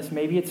done this?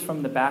 Maybe it's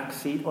from the back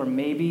seat, or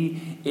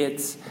maybe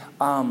it's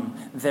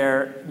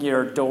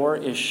your door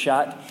is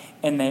shut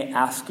and they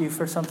ask you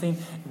for something.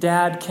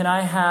 Dad, can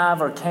I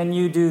have, or can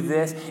you do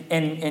this?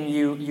 And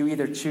you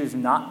either choose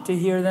not to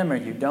hear them or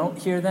you don't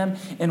hear them.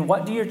 And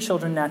what do your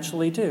children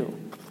naturally do?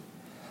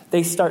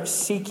 They start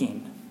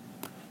seeking.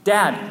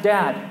 Dad,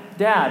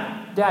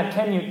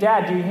 can you?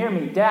 Dad, do you hear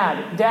me?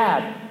 Dad.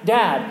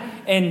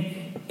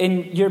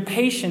 And your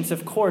patience,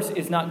 of course,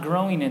 is not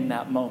growing in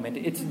that moment.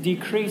 It's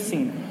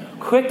decreasing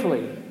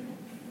quickly.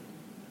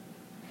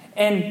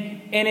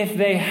 And if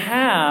they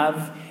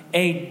have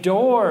a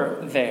door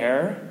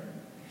there,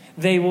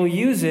 they will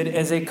use it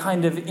as a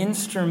kind of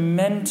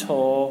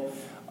instrumental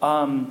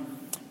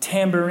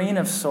tambourine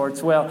of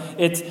sorts. Well,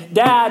 it's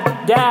Dad.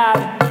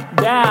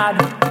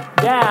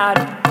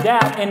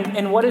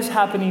 And what is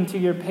happening to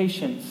your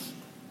patience?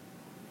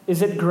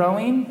 Is it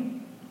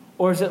growing?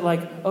 Or is it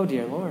like, oh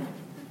dear Lord,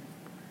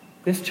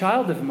 this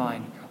child of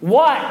mine,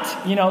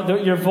 what?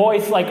 Your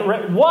voice like,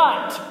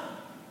 what?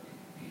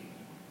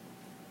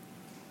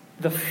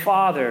 The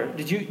Father,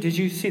 did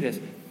you see this?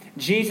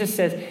 Jesus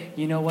says,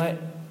 you know what?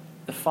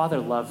 The Father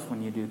loves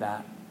when you do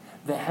that.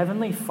 The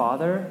Heavenly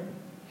Father,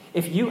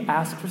 if you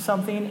ask for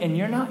something and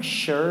you're not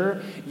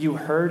sure you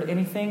heard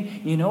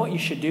anything, you know what you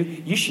should do?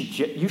 You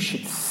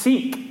should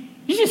seek.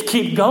 You just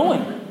keep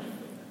going.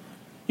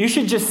 You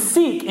should just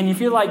seek, and you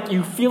feel like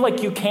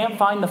you can't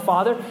find the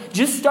Father,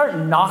 just start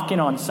knocking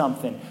on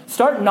something.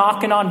 Start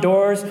knocking on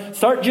doors.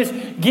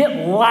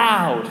 Get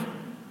loud.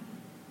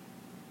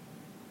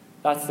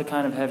 That's the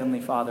kind of Heavenly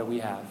Father we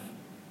have.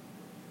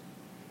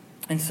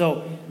 And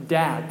so,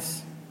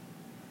 dads,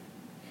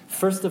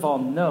 first of all,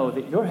 know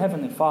that your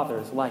Heavenly Father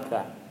is like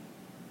that.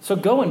 So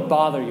go and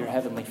bother your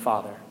Heavenly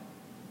Father.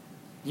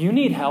 You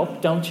need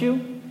help, don't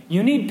you?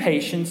 You need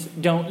patience,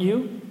 don't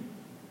you?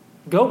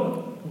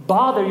 Go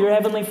bother your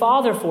Heavenly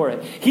Father for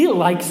it. He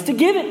likes to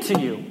give it to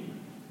you.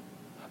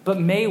 But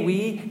may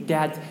we,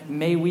 dads,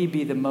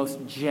 be the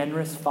most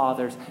generous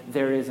fathers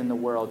there is in the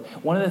world.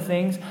 One of the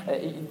things,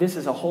 this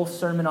is a whole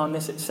sermon on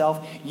this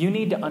itself, you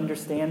need to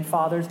understand,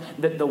 fathers,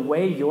 that the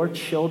way your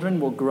children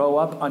will grow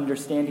up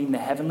understanding the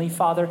Heavenly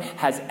Father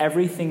has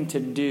everything to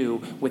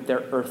do with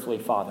their earthly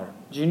father.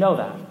 Do you know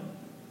that?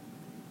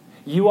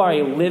 You are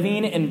a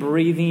living and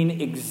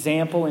breathing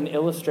example and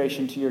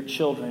illustration to your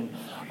children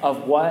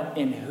of what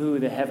and who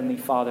the Heavenly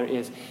Father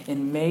is.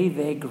 And may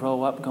they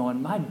grow up going,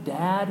 my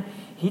dad,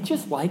 he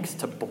just likes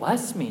to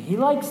bless me. He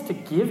likes to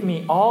give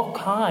me all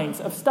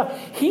kinds of stuff.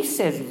 He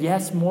says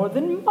yes more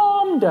than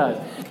mom does.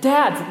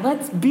 Dads,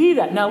 let's be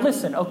that. Now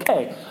listen,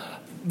 okay,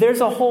 there's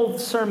a whole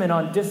sermon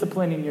on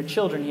disciplining your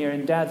children here.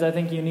 And dads, I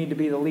think you need to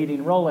be the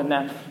leading role in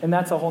that. And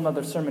that's a whole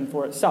other sermon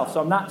for itself.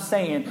 So I'm not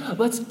saying,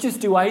 let's just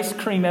do ice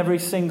cream every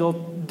single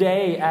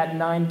day at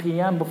 9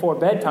 p.m. before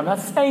bedtime. I'm not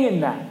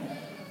saying that.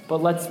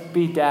 But let's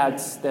be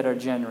dads that are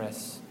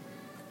generous.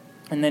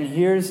 And then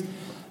here's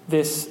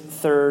this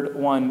third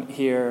one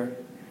here.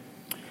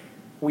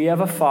 We have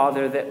a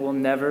Father that will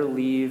never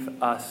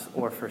leave us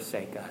or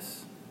forsake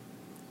us.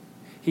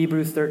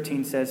 Hebrews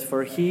 13 says,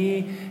 for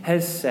He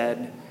has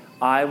said,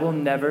 I will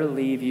never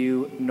leave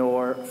you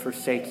nor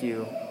forsake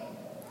you.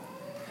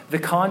 The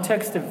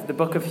context of the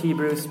book of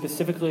Hebrews,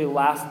 specifically the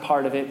last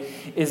part of it,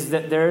 is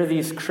that there are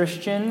these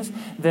Christians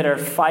that are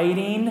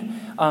fighting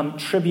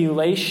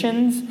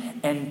tribulations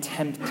and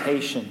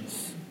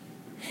temptations.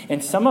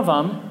 And some of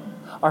them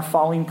are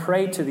falling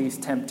prey to these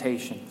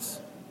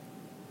temptations.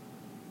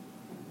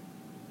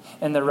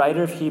 And the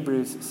writer of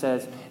Hebrews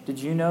says, did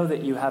you know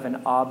that you have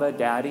an Abba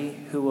Daddy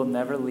who will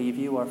never leave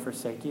you or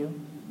forsake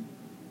you?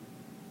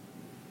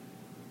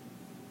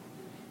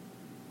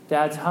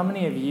 Dads, how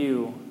many of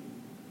you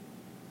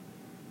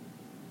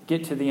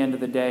get to the end of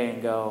the day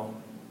and go,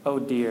 oh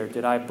dear,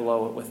 did I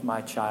blow it with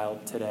my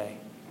child today?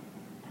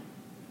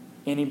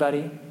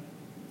 Anybody?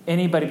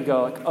 Anybody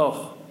go like,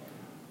 oh,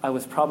 I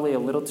was probably a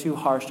little too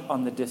harsh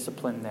on the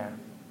discipline there.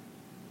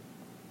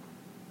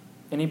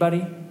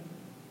 Anybody?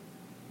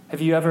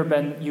 Have you've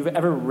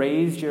ever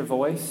raised your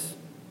voice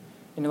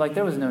and you're like,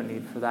 there was no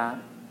need for that?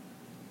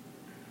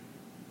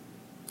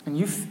 And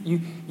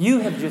you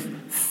have just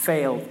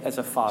failed as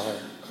a father.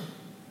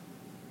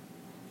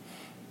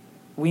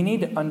 We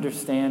need to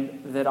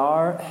understand that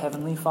our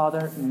Heavenly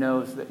Father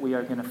knows that we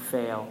are going to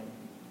fail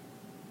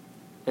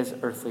as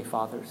earthly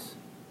fathers.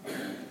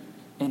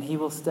 And He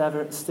will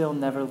still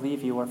never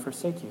leave you or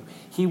forsake you.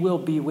 He will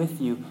be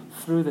with you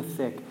through the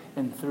thick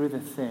and through the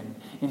thin.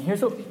 And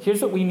here's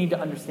what we need to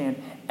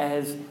understand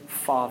as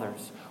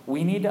fathers.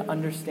 We need to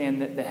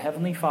understand that the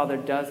Heavenly Father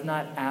does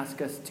not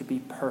ask us to be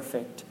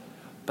perfect,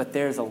 but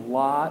there's a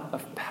lot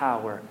of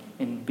power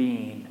in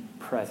being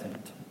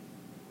present.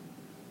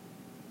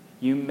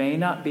 You may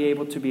not be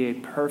able to be a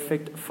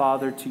perfect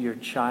father to your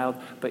child,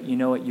 but you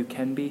know what you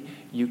can be?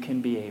 You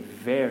can be a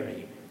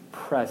very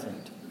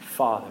present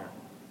father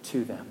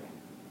to them.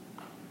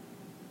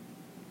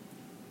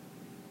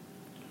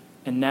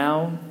 And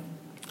now,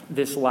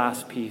 this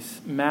last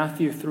piece,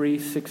 Matthew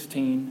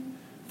 3:16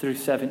 through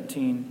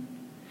 17.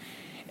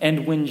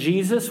 And when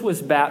Jesus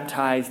was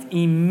baptized,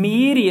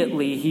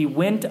 immediately he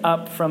went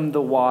up from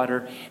the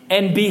water,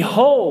 and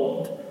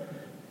behold,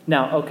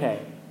 now, okay,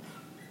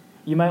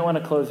 you might want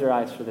to close your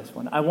eyes for this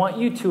one. I want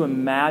you to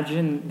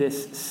imagine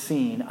this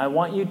scene. I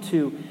want you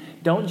to,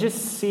 don't just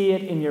see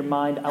it in your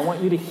mind. I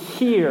want you to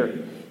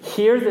hear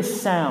the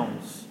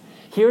sounds.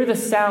 Hear the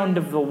sound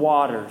of the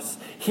waters.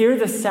 Hear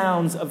the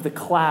sounds of the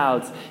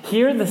clouds.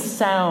 Hear the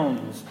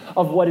sounds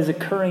of what is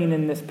occurring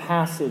in this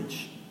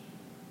passage.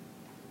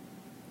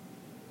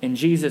 And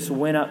Jesus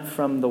went up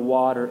from the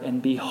water,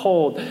 and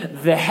behold,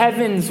 the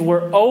heavens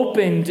were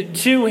opened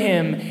to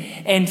him,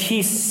 and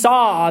he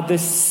saw the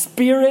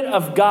Spirit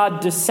of God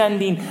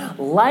descending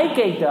like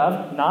a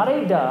dove, not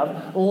a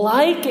dove,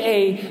 like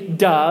a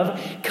dove,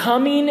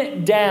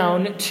 coming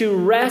down to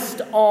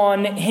rest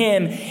on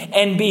him.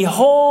 And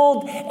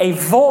behold, a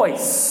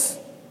voice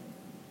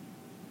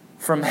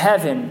from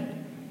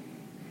heaven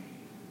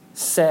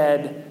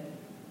said,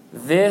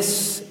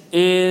 "This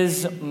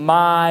is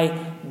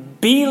my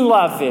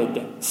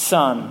beloved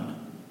Son,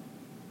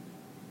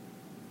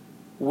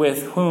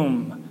 with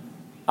whom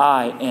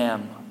I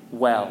am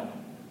well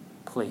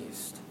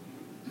pleased."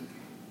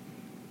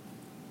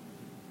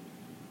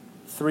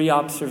 3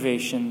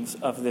 observations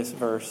of this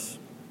verse.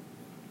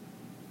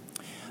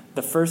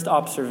 The first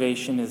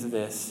observation is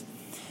this: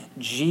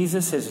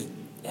 Jesus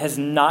has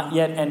not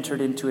yet entered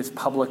into his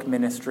public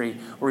ministry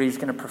where he's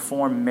going to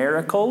perform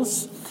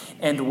miracles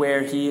and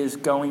where he is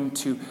going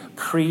to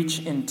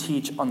preach and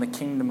teach on the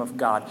kingdom of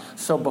God.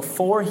 So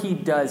before he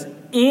does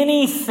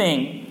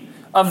anything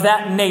of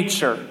that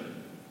nature,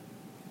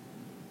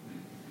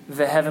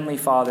 the Heavenly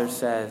Father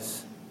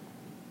says,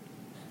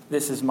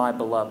 "This is my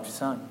beloved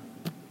Son."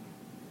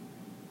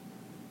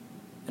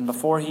 And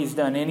before he's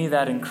done any of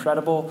that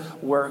incredible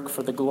work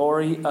for the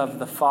glory of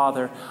the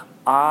Father,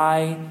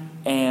 I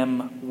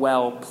am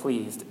well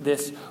pleased.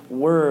 This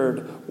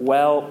word,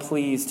 well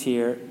pleased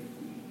here,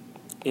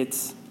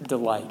 it's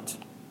delight.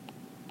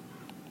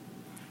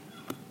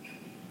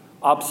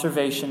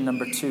 Observation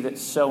number 2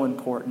 that's so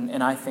important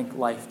and I think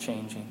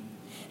life-changing.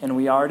 And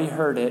we already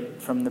heard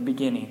it from the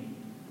beginning.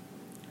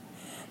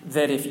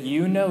 That if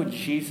you know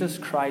Jesus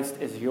Christ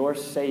as your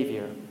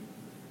Savior,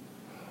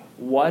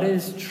 what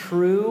is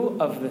true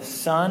of the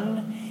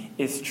Son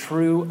is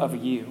true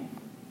of you.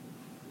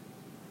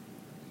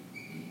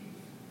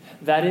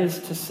 That is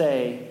to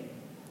say,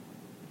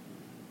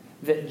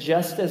 that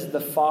just as the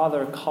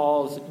Father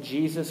calls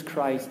Jesus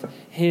Christ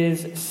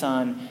his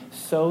Son,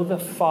 so the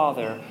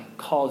Father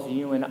calls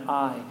you and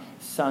I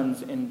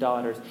sons and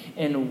daughters.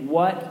 And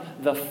what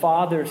the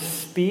Father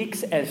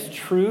speaks as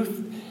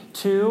truth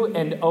to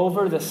and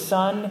over the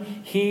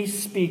Son, he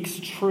speaks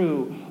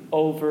true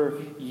over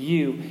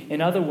you.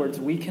 In other words,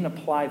 we can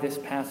apply this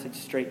passage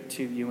straight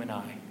to you and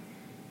I.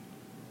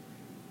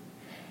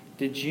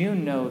 Did you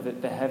know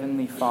that the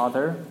Heavenly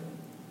Father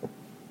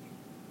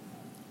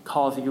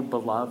calls you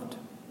beloved?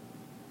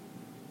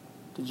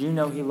 Did you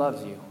know he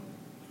loves you?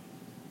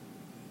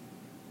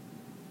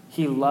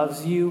 He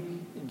loves you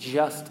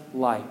just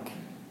like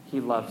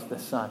he loves the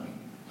Son.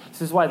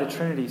 This is why the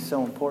Trinity is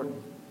so important.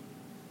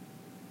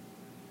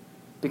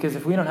 Because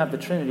if we don't have the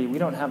Trinity, we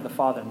don't have the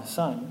Father and the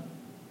Son.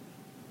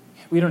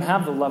 We don't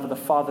have the love of the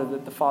Father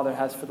that the Father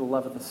has for the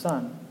love of the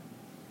Son.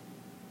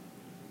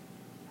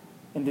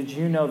 And did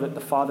you know that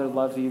the Father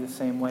loves you the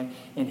same way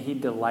and he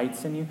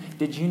delights in you?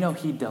 Did you know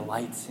he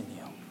delights in you?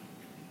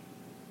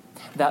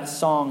 That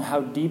song,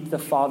 How Deep the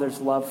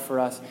Father's Love for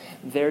Us,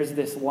 there's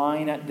this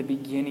line at the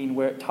beginning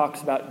where it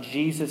talks about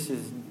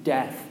Jesus'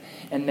 death,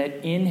 and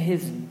that in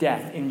his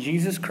death, in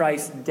Jesus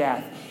Christ's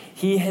death,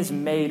 he has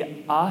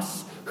made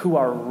us who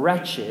are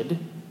wretched,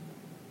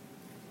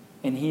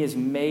 and he has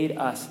made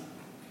us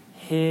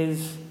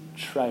his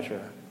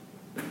treasure.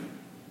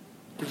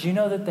 Did you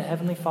know that the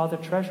Heavenly Father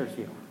treasures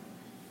you?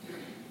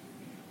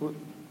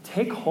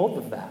 Take hold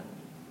of that.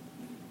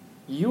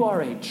 You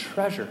are a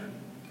treasure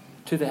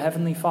to the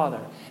Heavenly Father.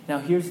 Now,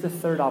 here's the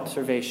third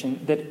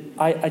observation that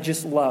I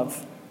just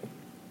love.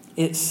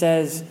 It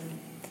says,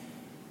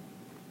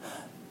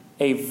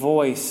 a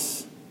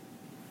voice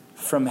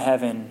from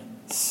heaven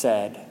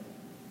said.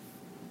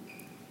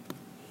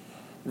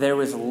 There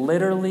was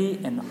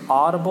literally an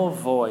audible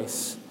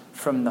voice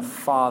from the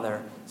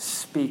Father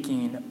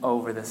speaking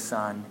over the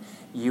Son.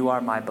 You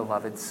are my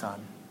beloved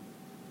Son.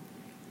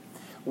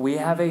 We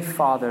have a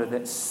Father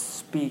that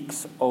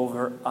speaks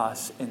over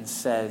us and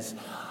says,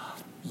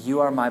 you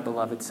are my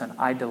beloved Son.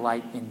 I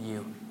delight in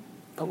you.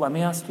 But let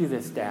me ask you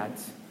this,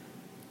 dads.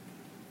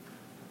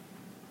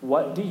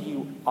 What do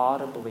you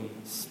audibly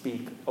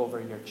speak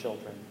over your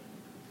children?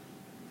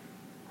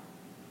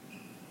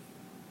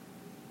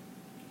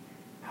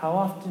 How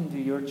often do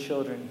your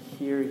children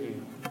hear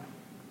you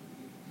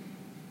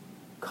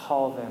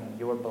call them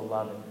your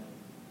beloved?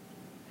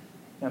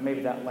 Now,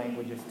 maybe that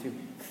language is too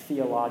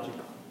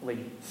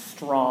theologically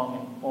strong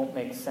and won't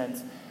make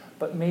sense,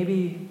 but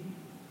maybe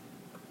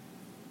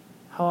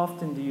how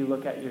often do you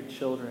look at your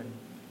children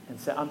and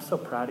say, I'm so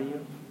proud of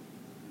you?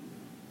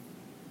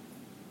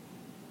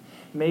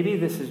 Maybe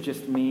this is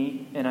just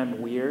me and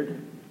I'm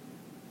weird,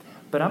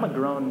 but I'm a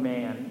grown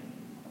man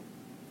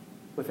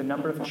with a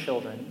number of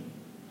children,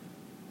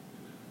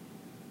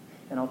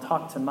 and I'll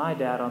talk to my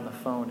dad on the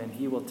phone and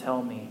he will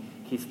tell me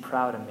he's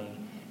proud of me,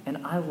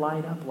 and I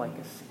light up like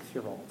a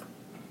 6-year-old.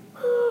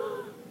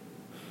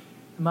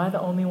 Am I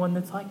the only one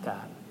that's like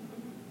that?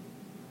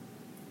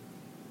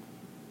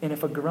 And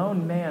if a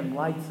grown man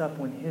lights up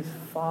when his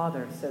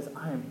father says,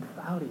 I am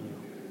proud of you,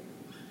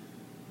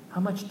 how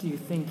much do you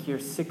think your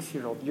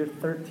 6-year-old, your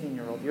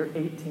 13-year-old, your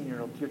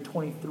 18-year-old, your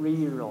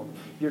 23-year-old,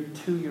 your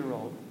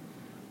 2-year-old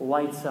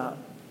lights up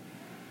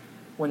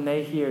when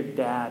they hear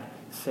dad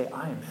say,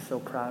 I am so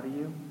proud of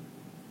you?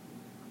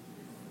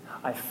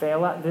 I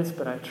fail at this,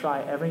 but I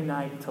try every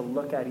night to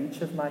look at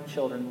each of my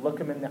children, look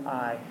them in the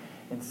eye,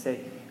 and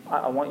say,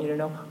 I want you to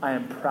know I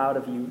am proud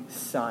of you,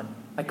 son.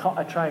 I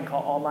try and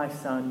call all my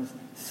sons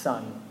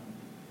son.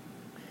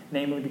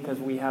 Namely because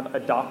we have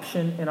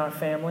adoption in our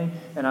family,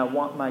 and I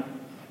want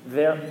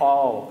they're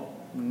all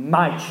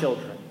my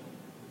children.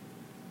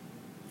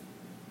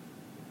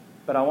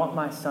 But I want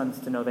my sons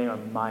to know they are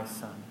my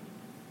son.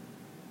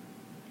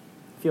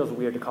 It feels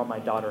weird to call my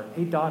daughter,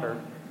 hey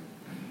daughter,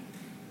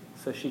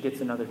 so she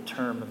gets another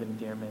term of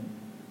endearment.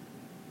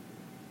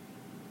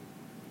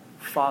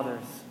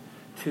 Fathers,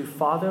 to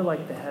father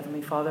like the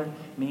Heavenly Father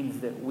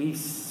means that we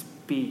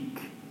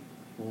speak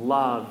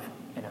love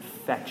and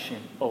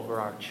affection over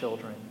our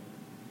children.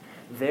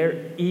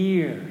 Their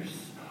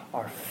ears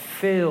are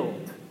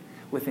filled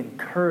with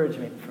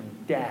encouragement from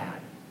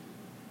dad.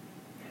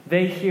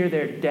 They hear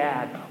their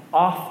dad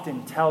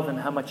often tell them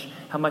how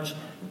much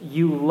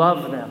you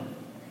love them,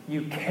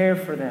 you care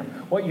for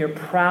them, what you're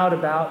proud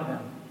about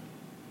them.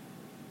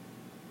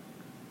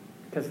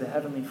 Because the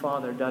Heavenly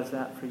Father does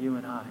that for you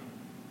and I.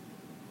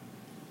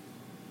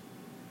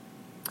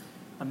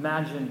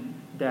 Imagine,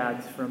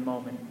 dads, for a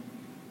moment.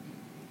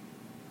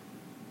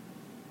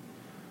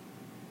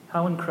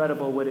 How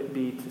incredible would it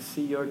be to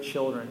see your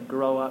children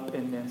grow up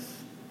in this?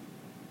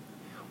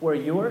 Where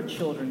your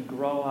children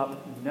grow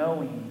up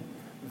knowing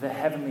the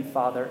Heavenly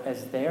Father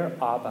as their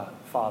Abba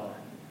Father.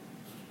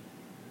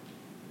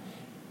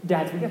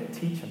 Dads, we got to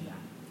teach them that.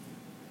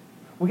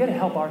 We got to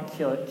help our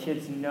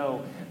kids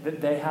know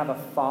that they have a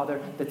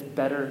Father that's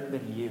better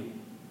than you.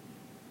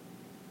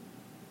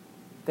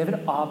 They have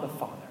an Abba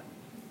Father.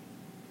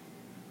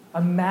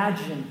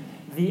 Imagine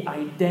the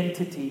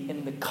identity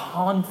and the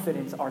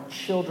confidence our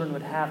children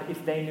would have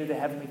if they knew the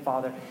Heavenly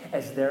Father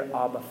as their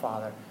Abba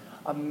Father.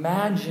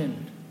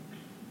 Imagine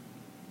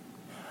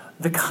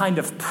the kind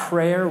of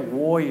prayer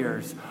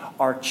warriors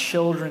our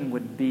children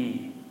would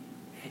be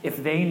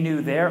if they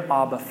knew their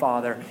Abba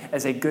Father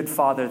as a good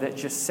Father that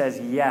just says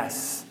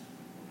yes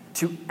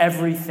to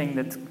everything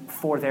that's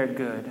for their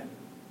good.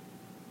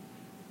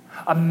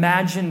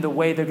 Imagine the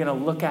way they're going to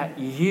look at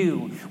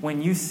you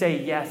when you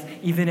say yes,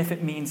 even if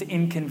it means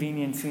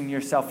inconveniencing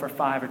yourself for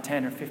 5 or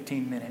 10 or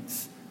 15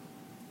 minutes.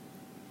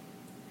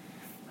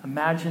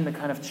 Imagine the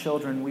kind of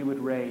children we would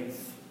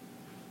raise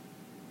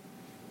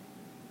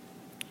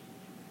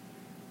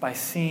by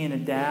seeing a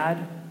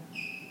dad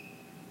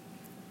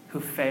who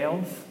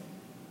fails,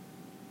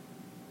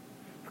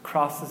 who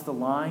crosses the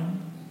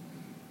line,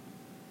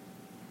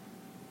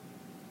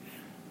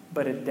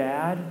 but a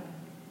dad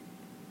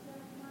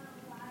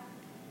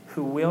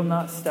who will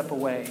not step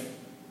away,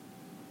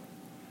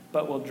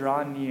 but will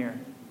draw near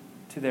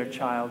to their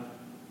child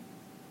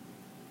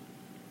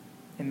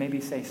and maybe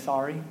say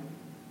sorry,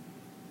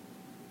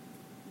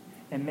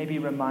 and maybe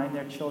remind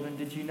their children,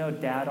 did you know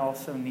dad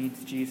also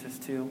needs Jesus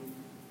too?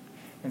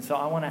 And so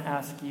I want to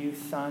ask you,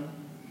 son,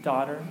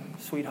 daughter,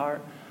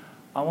 sweetheart,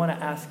 I want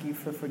to ask you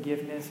for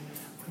forgiveness,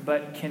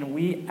 but can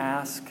we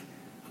ask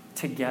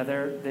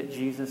together that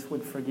Jesus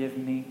would forgive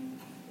me?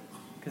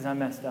 Because I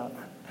messed up.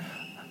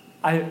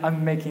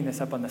 I'm making this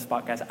up on the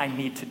spot, guys. I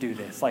need to do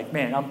this. Like,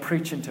 man, I'm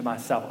preaching to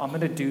myself. I'm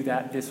going to do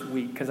that this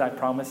week because I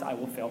promise I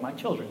will fail my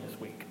children this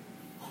week.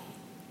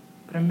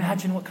 But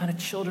imagine what kind of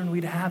children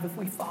we'd have if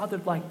we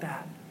fathered like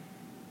that.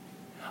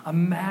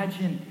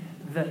 Imagine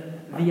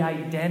the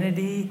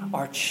identity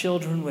our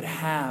children would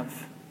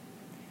have.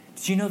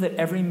 Did you know that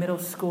every middle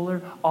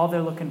schooler, all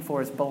they're looking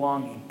for is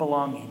belonging,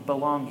 belonging,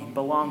 belonging,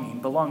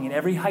 belonging, belonging.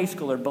 Every high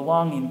schooler,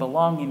 belonging,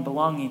 belonging,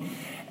 belonging.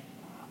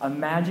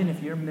 Imagine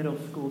if your middle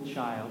school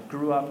child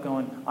grew up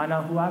going, I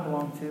know who I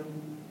belong to.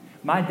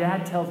 My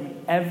dad tells me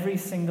every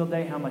single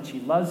day how much he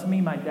loves me.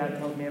 My dad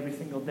tells me every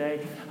single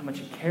day how much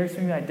he cares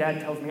for me. My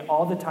dad tells me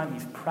all the time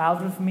he's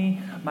proud of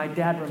me. My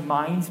dad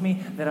reminds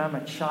me that I'm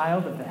a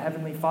child of the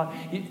Heavenly Father.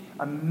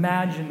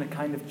 Imagine the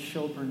kind of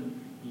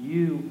children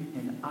you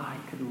and I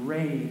could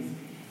raise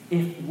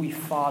if we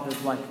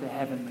fathered like the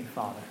Heavenly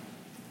Father.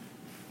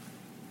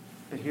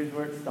 But here's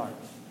where it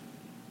starts.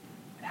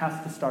 It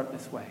has to start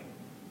this way.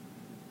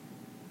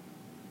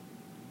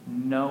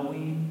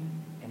 Knowing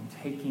and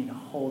taking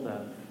hold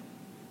of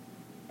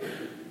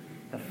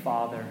the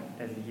Father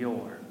as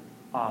your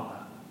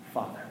Abba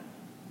Father.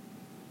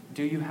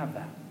 Do you have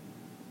that?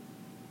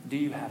 Do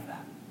you have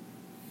that?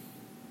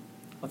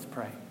 Let's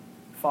pray.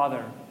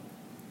 Father,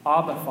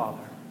 Abba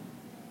Father,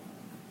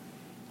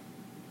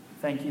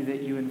 thank you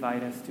that you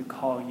invite us to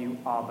call you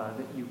Abba,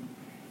 that you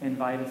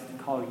invite us to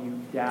call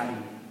you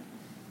Daddy,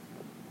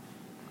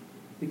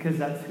 because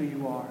that's who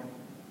you are.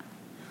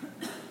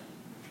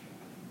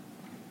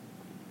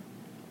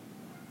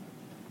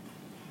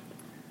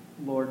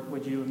 Lord,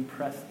 would you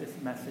impress this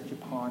message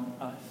upon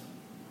us?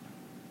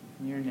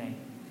 In your name,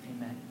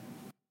 amen.